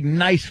big,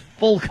 nice,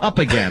 full cup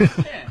again.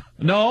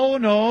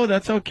 No,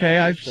 that's okay.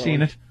 I've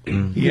seen it.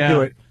 Yeah.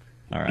 do it.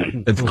 All right.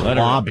 It's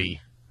globby.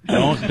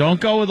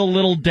 Don't go with a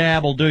little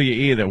dab will do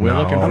you either. We're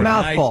looking for A a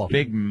mouthful. nice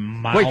big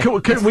mouth.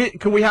 Wait,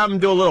 could we have him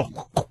do a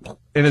little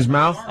in his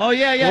mouth? Oh,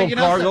 yeah. A little You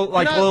know, gargle, so-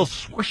 like you a know- little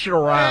swish it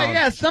around.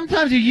 Yeah,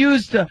 sometimes you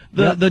use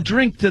the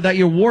drink that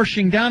you're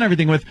washing down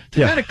everything with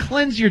to kind of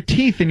cleanse your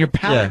teeth and your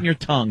palate and your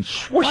tongue.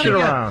 Swish it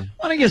around.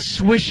 Why don't you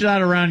swish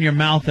that around your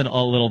mouth a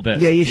little bit?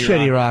 Yeah, you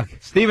should, Erock.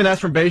 Steven S.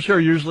 from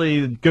Bayshore,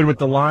 usually good with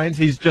the lines.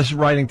 He's just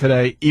writing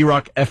today,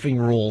 Erock effing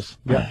rules.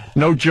 Yeah.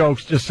 No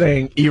jokes, just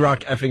saying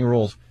Erock effing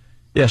rules.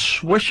 Yeah,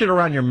 swish it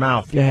around your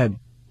mouth. Go ahead.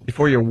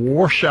 Before you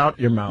wash out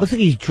your mouth. Looks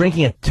like he's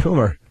drinking a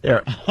tumor.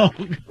 There.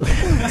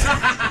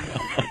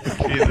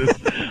 Jesus.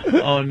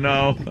 Oh,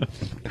 no.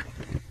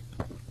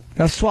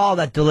 Now swallow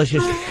that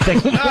delicious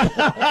thick.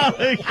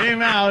 It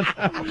came out.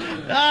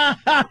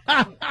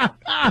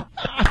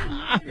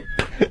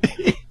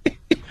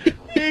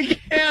 He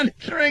can't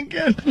drink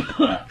it.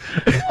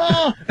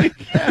 Oh, he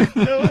can't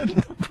do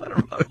it.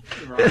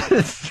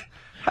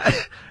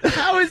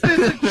 How is this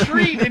a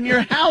treat in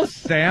your house,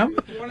 Sam?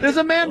 There's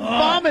a man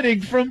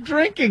vomiting from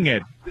drinking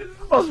it. This is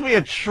supposed to be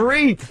a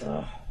treat.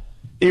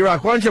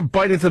 Erock, why don't you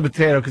bite into the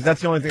potato, because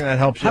that's the only thing that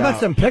helps you How about out.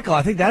 some pickle?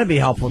 I think that'd be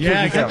helpful, too.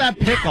 Yeah, get that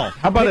pickle.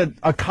 How about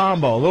a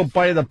combo? A little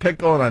bite of the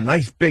pickle and a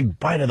nice big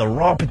bite of the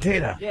raw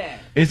potato. Yeah.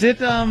 Is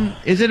it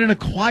an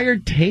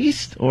acquired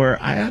taste, or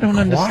I don't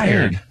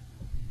understand?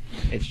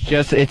 It's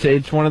just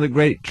it's one of the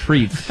great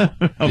treats Of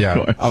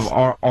course. of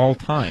our all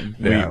time.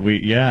 We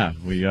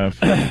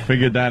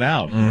figured that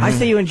out. I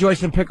say you enjoy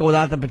some pickle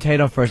without the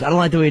potato first. I don't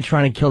like the way you're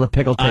trying to kill the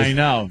pickle taste. I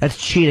know. That's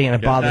cheating, and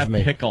it Get bothers that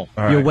me. pickle.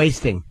 You're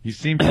wasting. He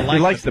seemed to like He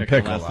likes the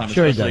pickle, last time,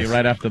 Sure he especially does.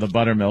 right after the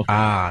buttermilk.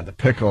 Ah, the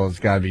pickle has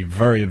got to be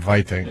very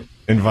inviting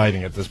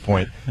at this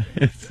point.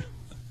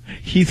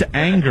 He's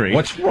angry.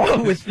 What's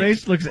wrong? His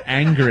face looks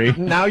angry.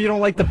 Now you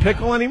don't like the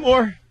pickle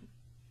anymore?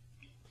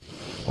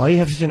 Why do you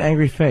have such an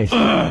angry face?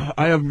 I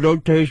have no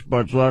taste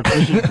buds left.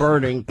 This is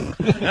burning.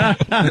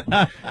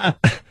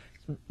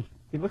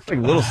 He looks like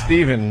little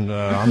Steven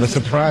on The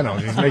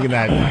Sopranos. He's making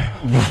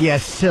that.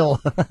 Yes, still.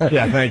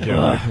 Yeah, thank you.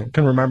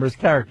 Couldn't remember his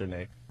character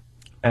name.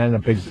 And a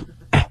big...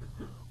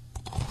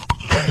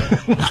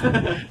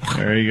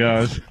 There he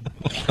goes.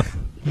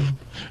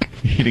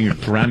 Eating a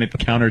granite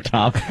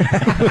countertop.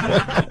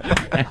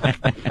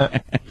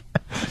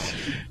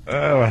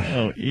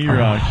 Oh,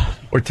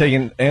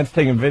 Erock. Ant's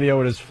taking video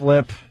with his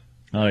flip.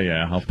 Oh,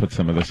 yeah. I'll put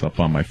some of this up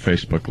on my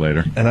Facebook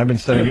later. And I've been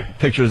sending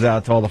pictures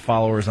out to all the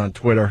followers on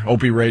Twitter.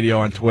 Opie Radio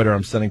on Twitter.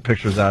 I'm sending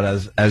pictures out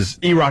as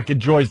Erock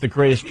enjoys the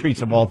greatest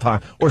treats of all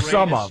time. Or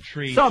some of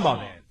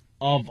it.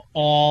 Of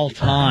all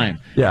time.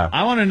 Yeah.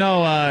 I want to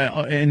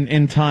know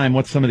in time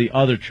what some of the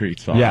other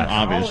treats are. Yes.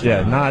 Obviously.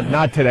 Yeah,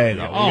 not today,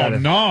 though.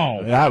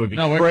 No. That would be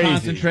crazy. We're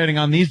concentrating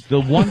on the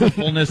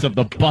wonderfulness of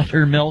the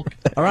buttermilk.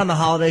 Around the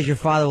holidays, your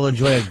father will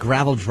enjoy a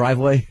gravel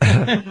driveway.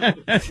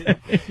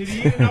 Did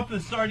he eat up the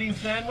sardine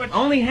sandwich?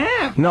 Only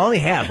half. No, only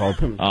half.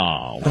 Open.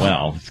 Oh,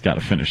 well, he's got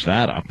to finish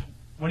that up.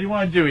 What do you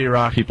want to do,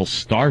 Erock? People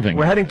starving.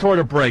 We're heading toward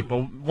a break,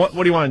 but what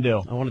do you want to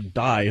do? I want to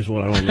die is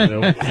what I want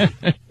to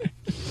do.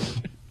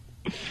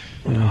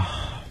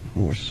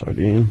 More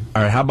sardine.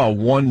 All right, how about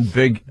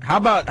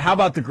how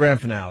about the grand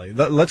finale?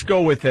 Let's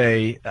go with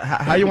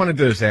how you want to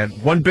do this,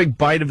 Ant? One big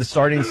bite of the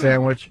sardine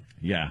sandwich.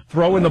 Yeah.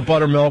 Throw in the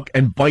buttermilk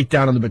and bite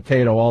down on the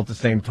potato all at the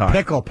same time.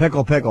 Pickle.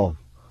 Pickled potato?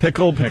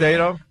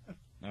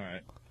 All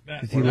right.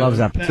 He loves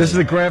that potato. This is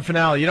the grand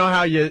finale. You know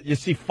how you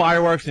see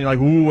fireworks and you're like,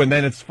 ooh, and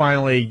then it's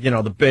finally,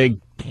 the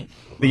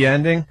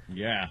ending?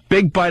 Yeah.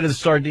 Big bite of the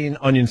sardine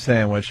onion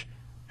sandwich.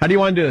 How do you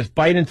want to do this?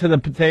 Bite into the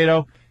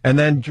potato and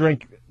then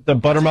drink the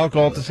buttermilk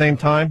all at the same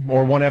time,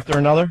 or one after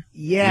another?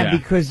 Yeah,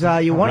 because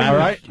you want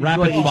to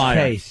rapid fire.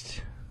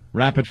 Taste.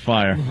 Rapid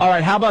fire. All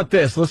right, how about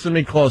this? Listen to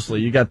me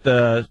closely. You got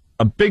a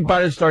big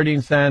bite of the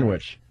sardine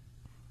sandwich,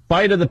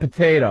 bite of the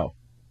potato,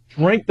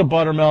 drink the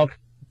buttermilk,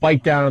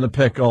 bite down on the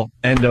pickle.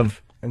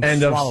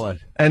 Swallow it.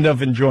 End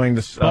of enjoying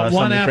this. But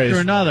one after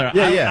another.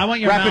 Yeah. I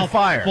want your rapid mouth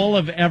fire. full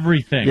of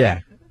everything.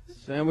 Yeah.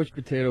 Sandwich,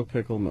 potato,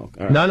 pickle, milk.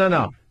 All right.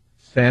 No.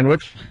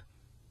 Sandwich,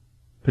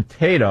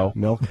 potato,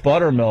 milk,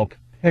 buttermilk,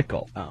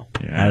 pickle. Oh,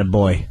 yeah.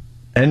 Attaboy.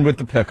 End with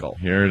the pickle.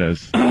 Here it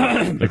is.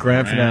 The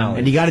grand finale.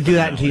 And you got to do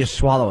that until you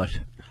swallow it.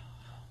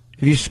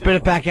 If you spit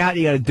it back out,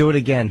 you got to do it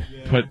again.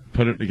 Get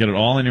it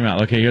all in your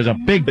mouth. Okay, here's a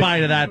big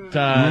bite of that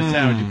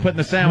sandwich. You put in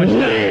the sandwich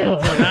down.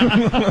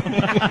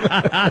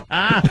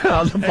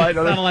 It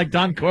sounded like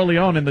Don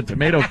Corleone in the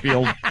tomato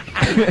field.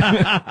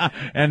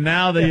 And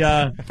now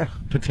the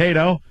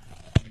potato.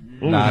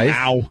 Ooh, nice.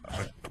 Ow.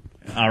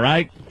 All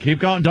right, keep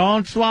going.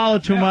 Don't swallow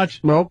too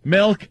much. Nope.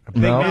 Milk.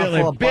 Big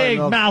mouthful Big.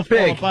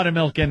 of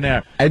buttermilk in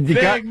there. And you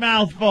big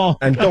mouthful.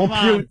 And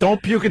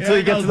don't puke until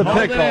you get to the Hold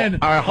pickle. It in.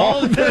 All right,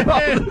 hold it in.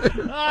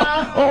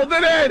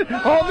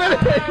 Hold it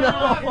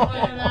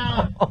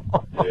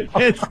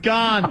in. It's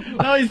gone.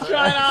 No, he's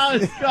trying out.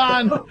 It's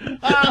gone.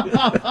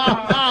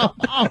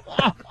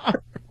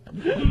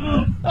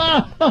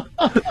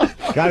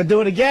 Got to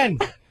do it again.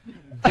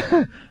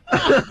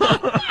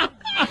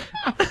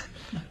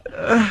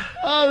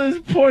 Oh, this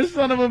poor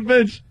son of a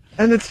bitch.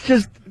 And it's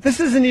just,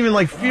 this isn't even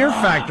like Fear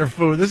Factor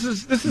food. This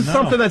is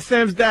something that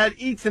Sam's dad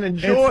eats and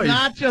enjoys. It's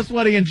not just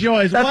what he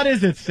enjoys. What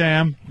is it,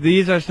 Sam?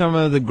 These are some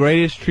of the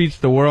greatest treats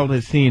the world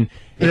has seen.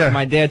 It's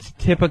my dad's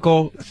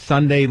typical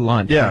Sunday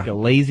lunch. Yeah. Like a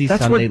lazy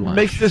Sunday lunch. That's what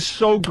makes this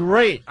so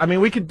great. I mean,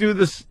 we could do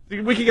this,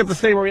 we could get the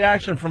same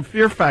reaction from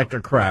Fear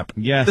Factor crap.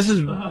 Yes. This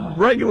is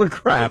regular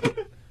crap.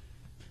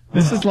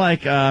 This is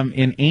like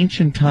in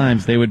ancient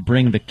times, they would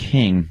bring the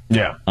king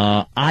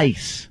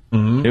ice.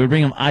 Mm-hmm. They would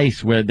bring him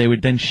ice, where they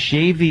would then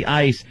shave the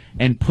ice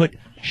and put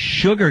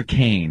sugar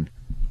cane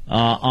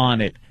on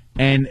it.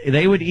 And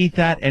they would eat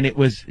that, and it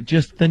was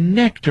just the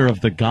nectar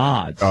of the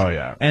gods. Oh,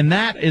 yeah. And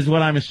that is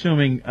what I'm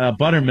assuming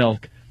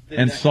buttermilk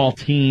and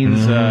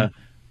saltines,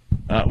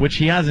 which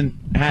he hasn't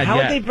had How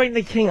yet. would they bring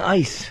the king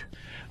ice?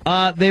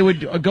 They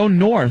would go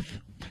north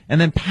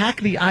and then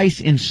pack the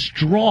ice in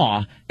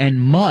straw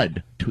and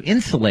mud to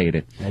insulate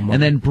it,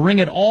 and then bring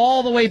it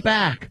all the way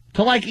back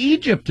to like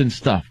Egypt and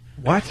stuff.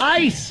 What?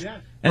 Ice.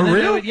 And then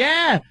real?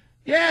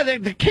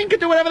 The king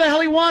could do whatever the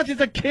hell he wants. He's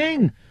a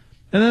king.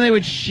 And then they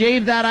would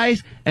shave that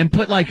ice and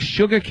put like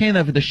sugar cane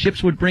that the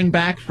ships would bring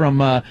back from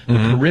the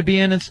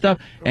Caribbean and stuff,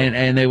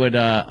 and they would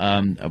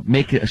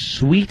make a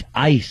sweet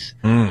ice.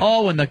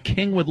 Oh, and the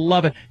king would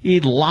love it.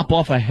 He'd lop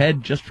off a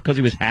head just because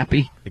he was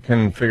happy. They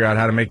couldn't figure out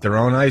how to make their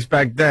own ice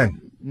back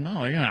then.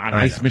 No, an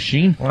ice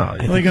machine. Wow,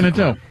 what are they going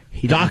to do?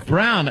 Doc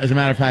Brown, as a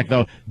matter of fact,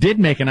 though, did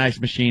make an ice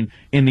machine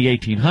in the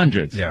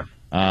 1800s. Yeah.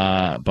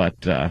 But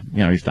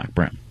he's Doc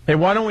Brown. Hey,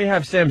 why don't we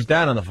have Sam's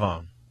dad on the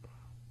phone?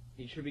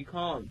 He should be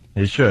calling.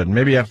 He should.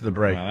 Maybe after the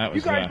break. Well,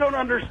 You guys don't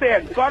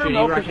understand.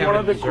 Buttermilk is one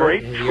of the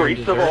great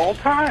treats of all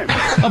time.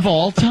 Of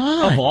all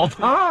time. Of all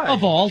time.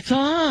 Of all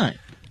time.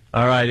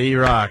 All right,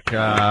 Erock.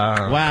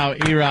 Wow,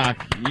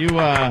 Erock, you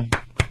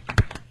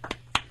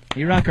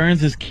Erock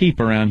earns his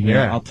keep around here.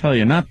 Yeah. I'll tell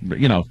you, not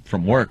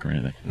from work or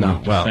anything. No,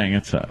 I'm well, saying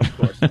it's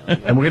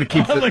and we're gonna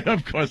keep.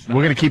 Of course not.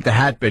 We're gonna keep the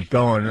hat bit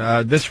going.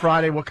 This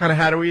Friday, what kind of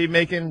hat are we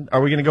making? Are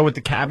we gonna go with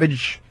the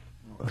cabbage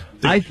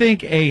I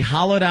think a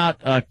hollowed out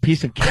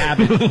piece of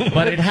cabbage,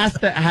 but it has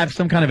to have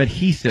some kind of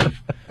adhesive.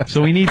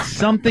 So we need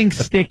something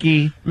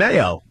sticky.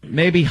 Mayo.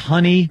 Maybe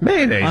honey.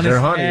 Mayonnaise on or his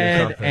honey or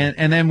head, something.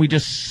 and then we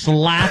just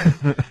slap,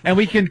 and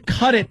we can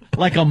cut it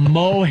like a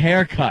Mo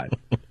haircut.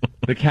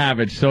 The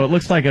cabbage, so it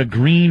looks like a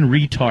green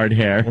retard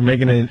hair. We're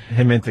making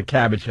him into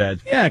Cabbage Head.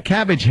 Yeah,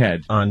 Cabbage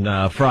Head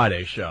on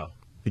Friday's show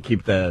to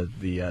keep the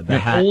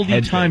hat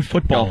oldie time head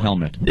football going.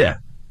 helmet. Yeah.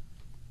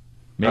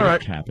 Made All of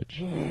right. cabbage.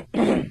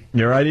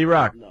 You're right,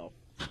 Erock.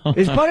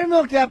 Is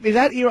buttermilk that? Is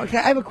that Erock?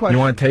 I have a question. You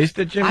want to taste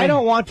it, Jimmy? I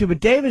don't want to, but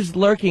Dave is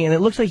lurking, and it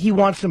looks like he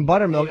wants some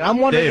buttermilk. I'm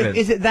wondering, David.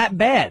 is it that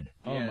bad?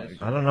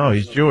 I don't know.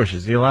 He's Jewish.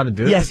 Is he allowed to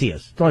do Yes, this? he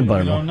is. It's only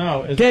buttermilk. don't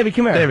know. David,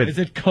 come here. David. Is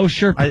it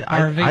kosher? I Is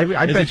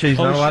bet it you he's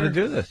not allowed to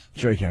kosher? do this.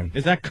 Sure he can.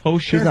 Is that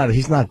kosher?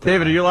 He's not.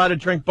 David, are you allowed to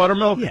drink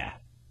buttermilk? Yeah.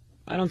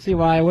 I don't see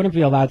why I wouldn't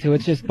be allowed to.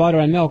 It's just butter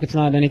and milk. It's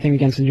not anything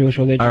against the Jewish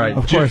religion. All right.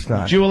 Of course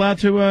not. Jew allowed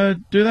to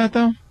do that,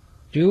 though?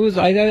 Jews?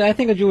 I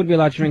think a Jew would be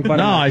allowed to drink No,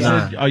 buttermilk. I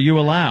said, are you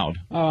allowed?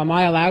 Oh, am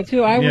I allowed to?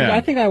 Yeah. I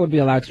think I would be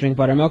allowed to drink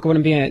buttermilk. It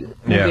wouldn't be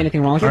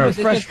anything wrong with it. Or a It's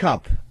fresh just-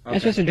 cup.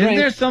 It's just a Isn't drink.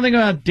 there something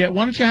about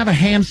why don't you have a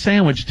ham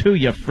sandwich, too,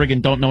 you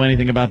friggin' don't know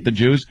anything about the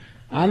Jews?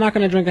 I'm not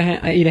going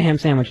to eat a ham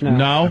sandwich, no.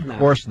 No? Of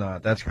course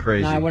not. That's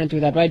crazy. No, I wouldn't do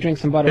that, but I drink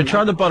some Here, buttermilk.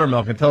 try the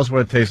buttermilk and tell us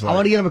what it tastes I like.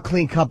 want to get him a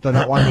clean cup, though,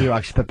 not one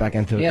Erock spit back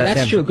into it. Yeah,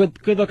 that's true.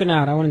 Good looking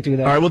out. I wouldn't do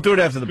that. All right, we'll do it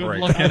after the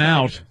break. Looking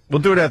out.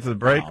 We'll do it after the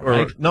break. All Or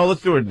right. no,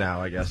 let's do it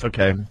now, I guess.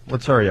 Okay.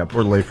 Let's hurry up.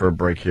 We're late for a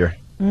break here.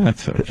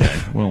 That's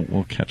okay.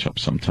 We'll catch up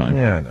sometime.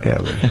 Yeah, I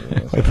know.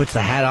 He puts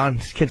the hat on.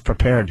 This kid's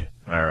prepared.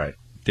 All right.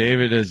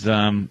 David is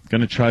going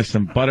to try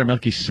some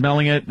buttermilk. He's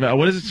smelling it.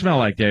 What does it smell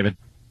like, David?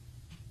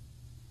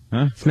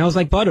 Huh? Smells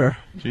like butter.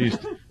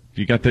 Jeez,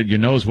 you got your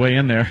nose way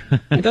in there.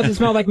 It doesn't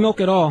smell like milk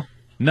at all.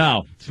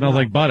 No, it smells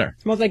like butter.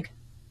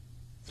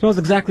 Smells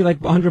exactly like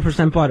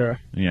 100% butter.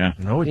 Yeah.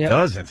 No, it Yep.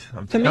 doesn't.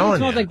 I'm To me, it telling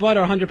smells you. like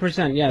butter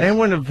 100%, yes. They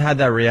wouldn't have had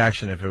that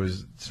reaction if it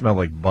smelled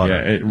like butter.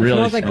 Yeah, it really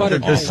smells like butter.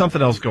 There's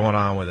something else going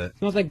on with it.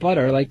 Smells like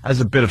butter. Like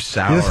Has a bit of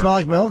sour. Does it smell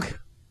like milk?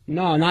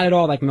 No, not at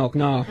all like milk,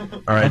 no.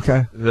 All right.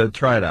 Okay.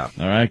 Try it out.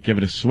 All right, give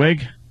it a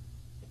swig.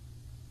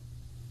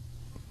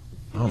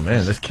 Oh,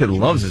 man, this kid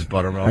loves his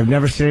buttermilk. I've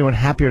never seen anyone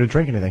happier to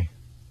drink anything.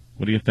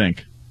 What do you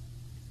think?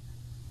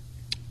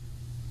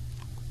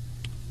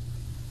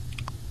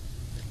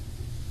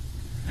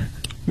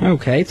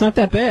 Okay, it's not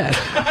that bad.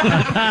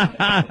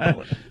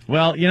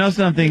 Well, you know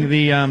something?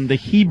 The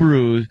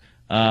Hebrew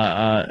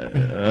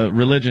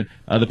religion,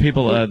 the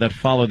people that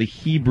follow the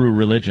Hebrew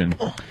religion,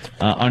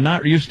 are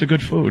not used to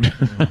good food.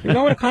 You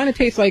know what? It kind of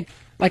tastes like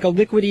a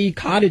liquidy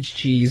cottage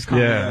cheese.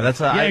 Yeah, that's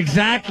yeah,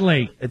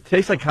 exactly. It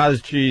tastes like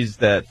cottage cheese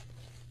that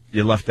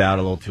you left out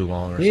a little too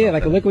long or something. Yeah,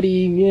 like a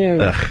liquidy,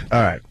 yeah. Ugh.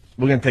 All right.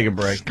 We're going to take a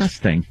break.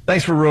 Disgusting.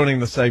 Thanks for ruining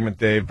the segment,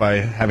 Dave, by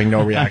having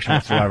no reaction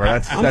whatsoever.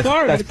 I'm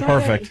sorry. That's it's not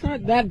perfect. It's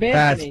not that bad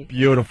That's to me.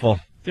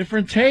 beautiful.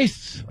 Different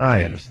tastes.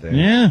 I understand.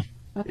 Yeah.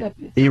 Not that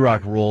bad.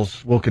 Erock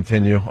rules. We'll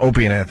continue.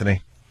 Opie and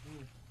Anthony.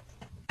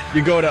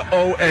 You go to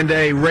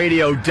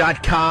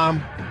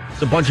onaradio.com.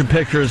 It's a bunch of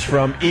pictures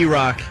from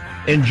Erock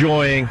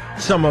enjoying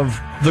some of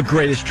the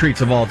greatest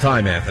treats of all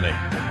time, Anthony.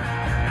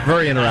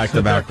 Very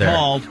interactive out there.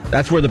 Called.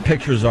 That's where the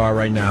pictures are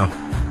right now.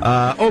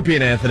 Opie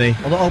and Anthony.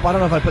 Although, I don't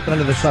know if I put that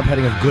under the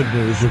subheading of good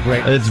news or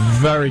great. It's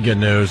very good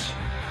news.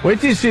 Wait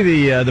till you see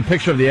the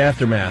picture of the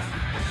aftermath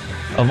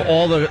of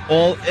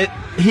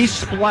he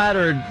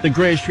splattered the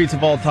greatest treats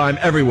of all time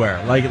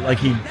everywhere, like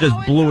he just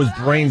blew his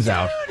brains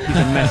out. He's a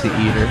messy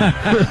eater.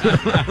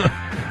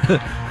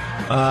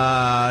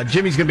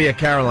 Jimmy's gonna be at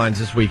Caroline's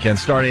this weekend,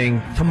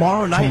 starting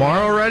Tomorrow night.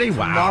 Tomorrow already?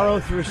 Wow. Tomorrow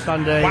through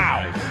Sunday.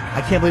 Wow.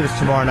 I can't believe it's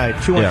tomorrow night.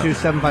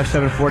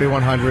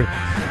 212-757-4100.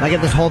 I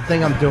get this whole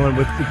thing I'm doing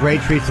with the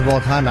great treats of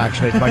all time,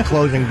 actually. It's my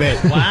closing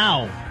bit.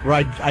 Wow. Where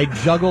I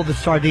juggle the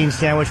sardine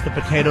sandwich, the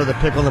potato, the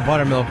pickle, and the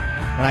buttermilk,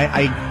 and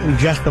I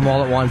ingest them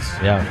all at once.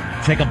 Yeah.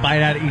 Take a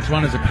bite out of each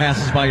one as it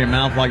passes by your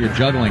mouth while you're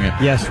juggling it.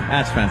 Yes.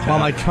 That's fantastic. While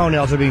my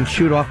toenails are being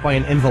chewed off by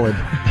an invalid.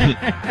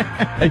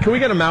 Hey, can we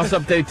get a mouse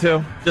update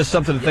too? Just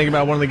something to think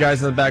about. One of the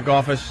guys in the back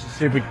office,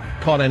 see if we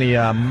caught any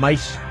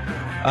mice.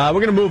 We're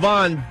going to move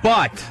on,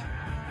 but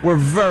we're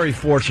very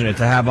fortunate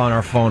to have on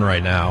our phone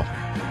right now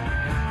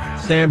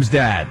Sam's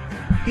dad.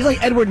 He's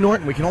like Edward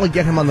Norton. We can only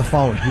get him on the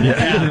phone.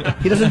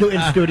 He doesn't do it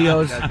in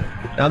studios.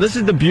 Now, this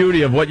is the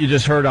beauty of what you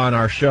just heard on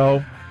our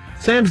show.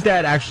 Sam's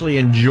dad actually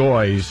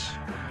enjoys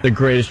the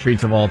greatest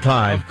treats of all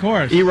time. Of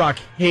course. Erock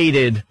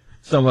hated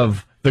some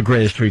of the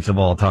greatest treats of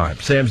all time.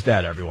 Sam's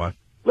dad, everyone.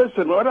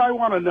 Listen, what I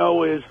want to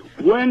know is,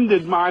 when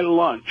did my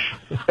lunch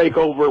take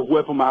over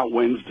Whip 'em Out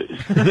Wednesdays?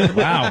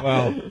 Wow.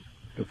 Well,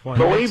 good point.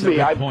 Believe me,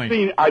 That's a good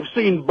point. I've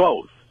seen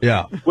both.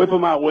 Yeah. Whip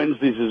 'em Out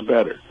Wednesdays is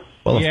better.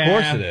 Well, of Yeah.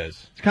 course it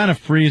is. It's kind of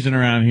freezing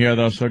around here,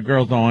 though, so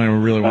girls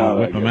don't really want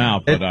to whip them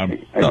out. But I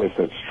guess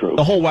that's true.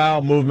 The whole WOW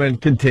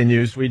movement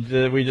continues. We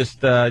just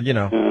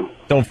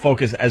don't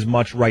focus as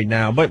much right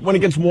now. But when it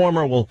gets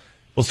warmer, we'll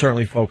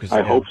certainly focus. I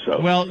again. hope so.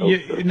 Well,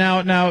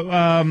 now,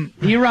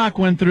 Erock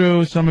went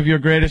through some of your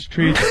greatest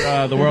treats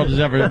the world has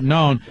ever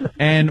known,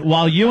 and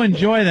while you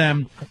enjoy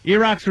them,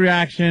 Erock's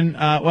reaction,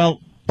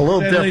 A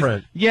little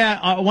different.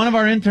 Yeah, one of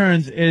our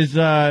interns is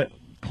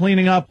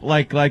cleaning up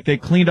like they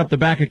cleaned up the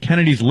back of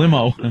Kennedy's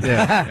limo. You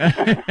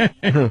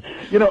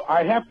know,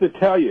 I have to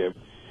tell you,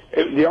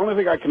 the only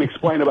thing I can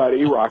explain about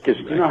Erock is,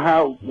 you know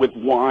how with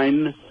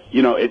wine,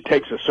 you know, it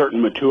takes a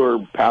certain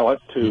mature palate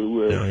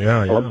to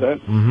love that?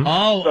 Mm-hmm.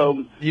 Oh,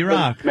 so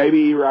Erock.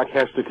 Maybe Erock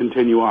has to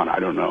continue on. I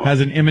don't know.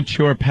 Has an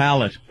immature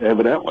palate.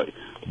 Evidently.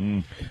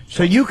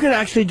 So you can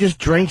actually just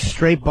drink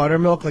straight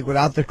buttermilk, like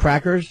without the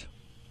crackers?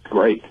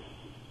 Great.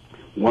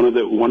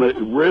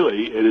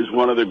 Really, it is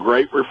one of the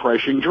great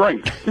refreshing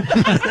drinks.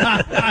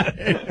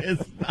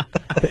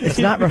 It's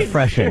not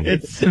refreshing.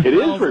 It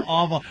is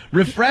awful.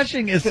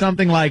 Refreshing is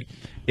something like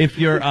if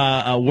you're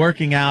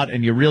working out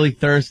and you're really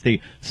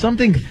thirsty,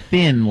 something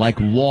thin like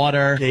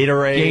water,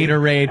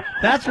 Gatorade.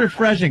 That's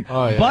refreshing.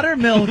 Oh, yeah.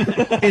 Buttermilk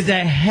is a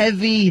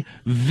heavy,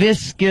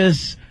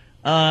 viscous.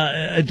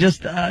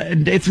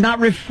 It's not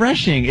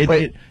refreshing. It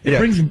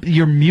brings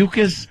your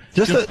mucus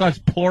starts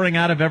pouring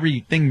out of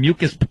everything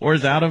mucus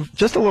pours out of.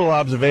 Just a little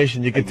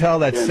observation. You can tell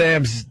that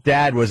Sam's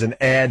dad was an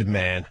ad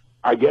man.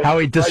 I guess how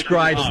he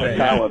describes the things.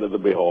 talent of the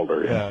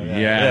beholder.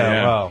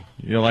 Yeah. Wow.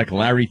 You're like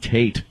Larry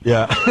Tate.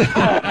 Yeah.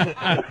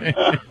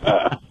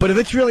 But if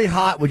it's really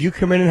hot, would you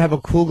come in and have a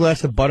cool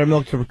glass of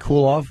buttermilk to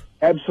cool off?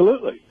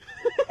 Absolutely.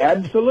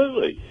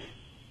 Absolutely.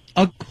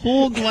 A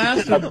cool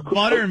glass of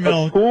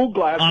buttermilk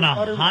on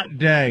a hot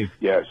day.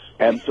 Yes,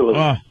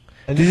 absolutely.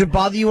 And does it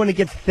bother you when it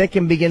gets thick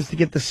and begins to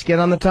get the skin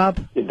on the top?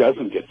 It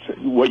doesn't get sick.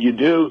 What you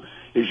do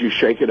is you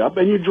shake it up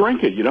and you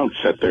drink it. You don't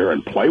sit there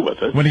and play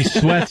with it. When he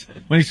sweats,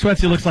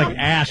 he looks like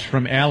Ash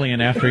from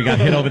Alien after he got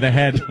hit over the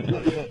head.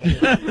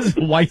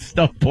 White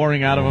stuff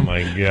pouring out of him. Oh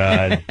my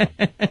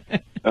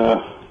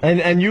God.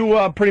 And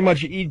you pretty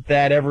much eat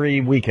that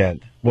every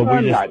weekend.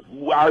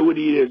 I would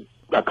eat it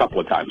a couple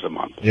of times a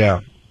month.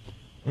 Yeah.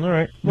 All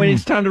right. When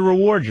it's time to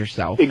reward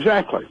yourself.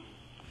 Exactly.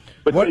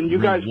 But then you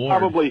guys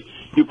probably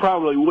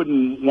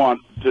wouldn't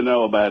want to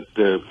know about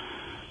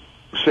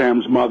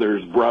Sam's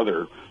mother's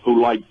brother who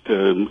liked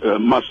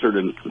mustard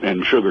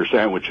and sugar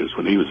sandwiches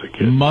when he was a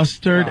kid.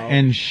 Mustard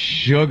and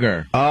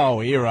sugar.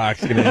 Oh,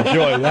 Erock's going to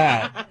enjoy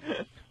that.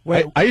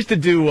 I used to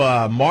do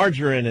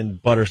margarine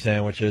and butter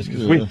sandwiches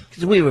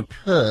because we were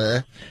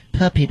poor.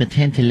 Poor people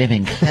tend to live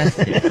in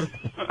clusters.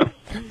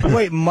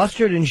 Wait,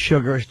 mustard and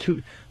sugar is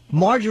too...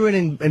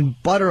 Margarine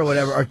and butter or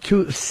whatever are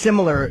too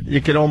similar.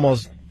 You could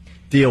almost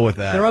deal with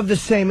that. They're of the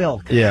same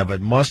ilk. Yeah, but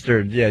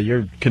mustard,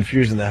 you're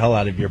confusing the hell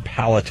out of your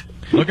palate.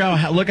 Look how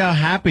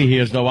happy he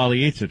is, though, while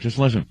he eats it. Just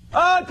listen.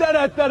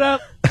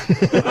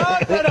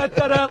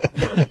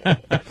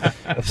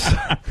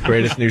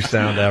 Greatest new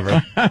sound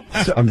ever.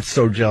 I'm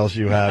so jealous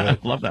you have it.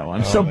 I love that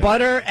one. So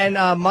butter and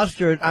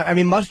mustard. I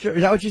mean, mustard.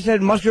 Is that what you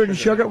said? Mustard and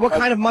sugar? What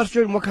kind of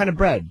mustard and what kind of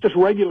bread? Just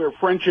regular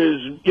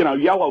French's,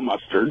 yellow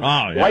mustard,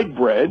 white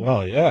bread,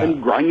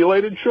 and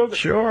granulated sugar.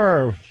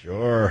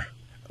 Sure.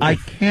 I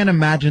can't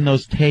imagine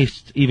those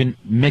tastes even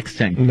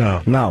mixing.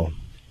 No.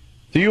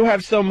 Do you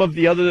have some of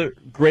the other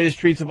greatest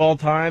treats of all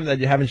time that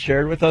you haven't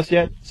shared with us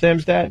yet,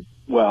 Sam's dad?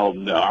 Well,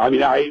 no. I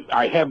mean,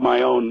 I have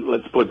my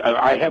own.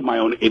 I have my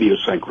own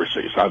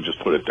idiosyncrasies. I'll just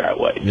put it that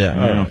way.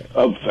 Yeah.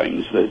 Of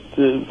things that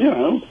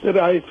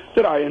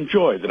that I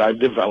enjoy, that I've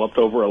developed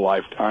over a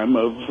lifetime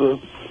of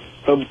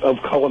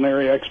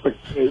culinary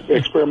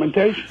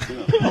experimentation.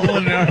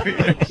 Culinary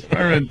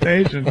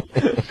experimentation.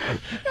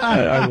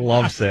 I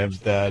love Sam's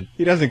dad.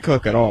 He doesn't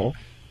cook at all.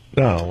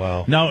 No,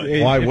 well. No,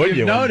 why would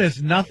you? Notice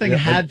nothing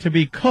had to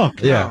be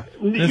cooked. Yeah.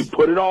 You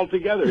put it all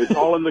together. It's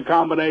all in the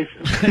combination.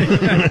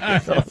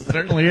 It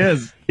certainly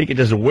is. He could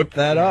just whip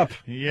that up.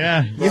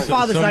 Yeah. Your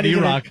father's not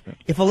even...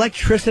 If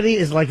electricity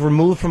is,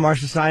 removed from our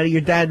society,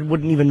 your dad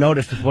wouldn't even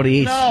notice what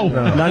he eats. No.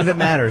 None of it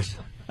matters.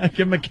 I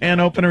give him a can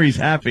opener, he's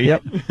happy.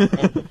 Yep.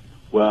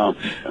 Well...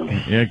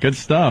 yeah, good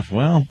stuff.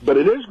 Well... But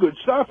it is good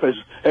stuff.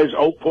 As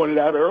Oak pointed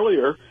out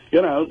earlier,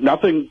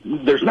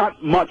 there's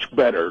not much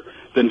better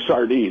than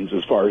sardines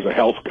as far as the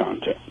health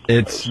content.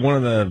 It's one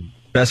of the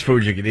best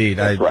foods you could eat.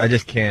 I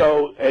just can't.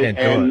 So, can't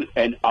do it.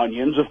 And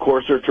onions, of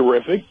course, are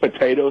terrific.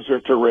 Potatoes are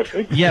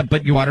terrific. Yeah,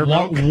 but you are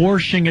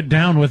washing it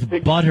down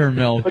with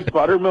buttermilk. But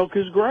buttermilk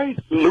is great.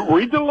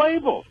 Read the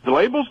label. The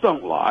labels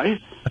don't lie.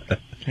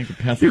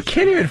 You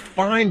can't even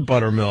find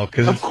buttermilk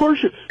of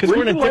course, because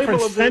we're in a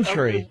different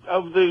century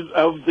of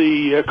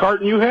the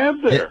carton you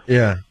have there.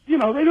 Yeah. They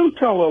don't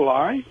tell a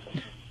lie.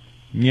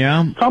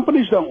 Yeah.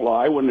 Companies don't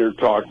lie when they're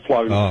flogging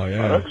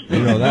products.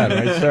 You know that,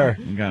 right, sir?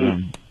 You got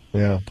 'em.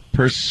 Yeah.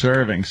 Per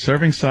serving.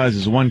 Serving size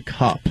is 1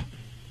 cup.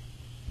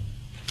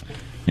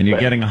 And you're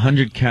getting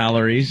 100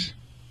 calories.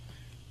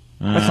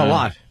 That's a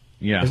lot.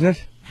 Yeah. Isn't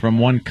it? From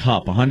 1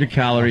 cup. 100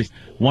 calories,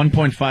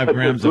 1.5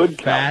 grams of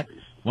fat,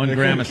 1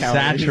 gram of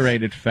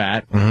saturated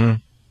fat,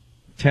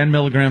 10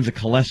 milligrams of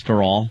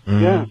cholesterol.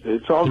 Yeah,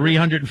 it's all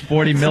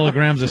 340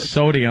 milligrams of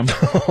sodium.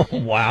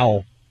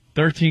 Wow.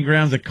 13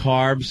 grams of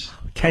carbs.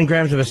 10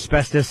 grams of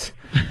asbestos.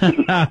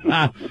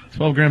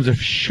 12 grams of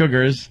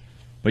sugars.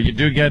 But you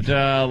do get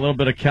a little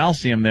bit of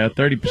calcium there,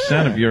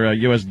 30% of your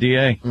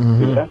USDA.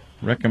 Yeah.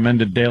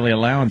 Recommended daily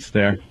allowance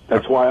there.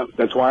 That's why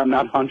I'm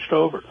not hunched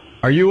over.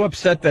 Are you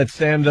upset that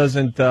Sam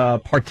doesn't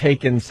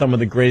partake in some of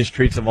the greatest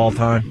treats of all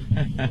time?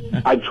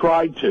 I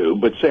tried to,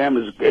 but Sam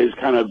is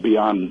kind of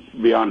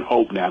beyond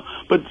hope now.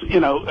 But,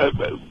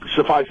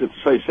 suffice it to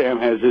say, Sam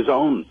has his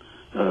own,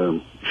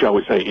 shall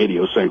we say,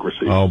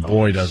 idiosyncrasy. Oh,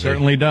 boy, does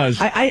Certainly does.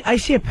 I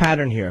see a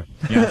pattern here.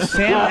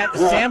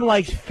 Sam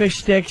likes fish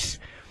sticks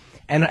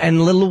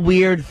and little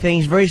weird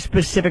things, very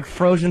specific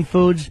frozen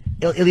foods.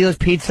 Ilio's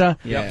pizza.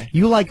 Yeah.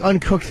 You like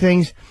uncooked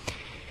things.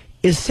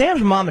 Is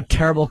Sam's mom a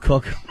terrible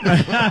cook?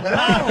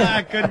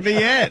 That could be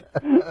it.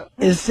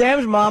 Is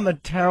Sam's mom a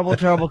terrible,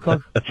 terrible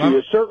cook? She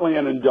is certainly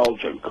an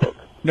indulgent cook.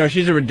 No,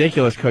 she's a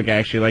ridiculous cook,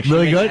 actually. Like, she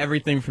Really makes good?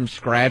 everything from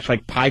scratch,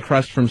 like pie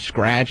crust from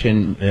scratch,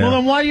 and Well,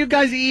 then why are you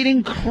guys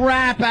eating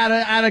crap out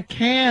of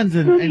cans?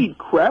 I don't eat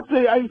crap.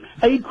 I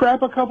eat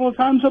crap a couple of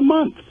times a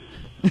month.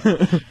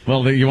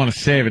 Well, you want to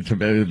save it to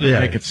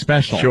make it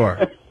special. Sure.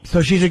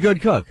 So she's a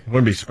good cook. It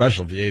wouldn't be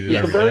special if you ate it She's a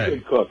every very day.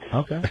 good cook.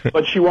 Okay.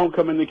 But she won't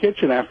come in the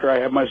kitchen after I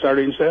have my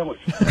sardine sandwich.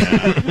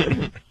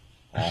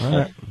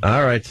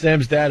 All right,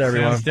 Sam's dad,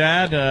 everyone. Sam's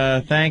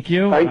dad, thank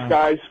you. Thanks,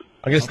 guys.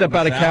 I'm going to step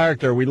out of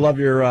character. We love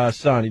your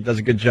son. He does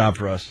a good job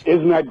for us.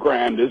 Isn't that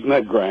grand?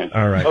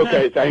 All right.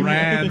 Okay, thank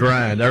you.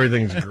 Grand.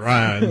 Everything's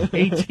grand.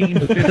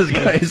 1850. This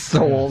guy is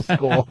so old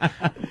school.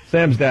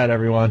 Sam's dad,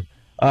 everyone.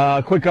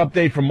 Quick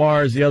update from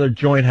Mars. The other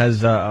joint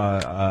has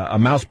a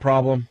mouse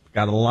problem.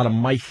 Got a lot of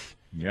mice.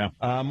 Yeah.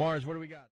 Mars, what do we got?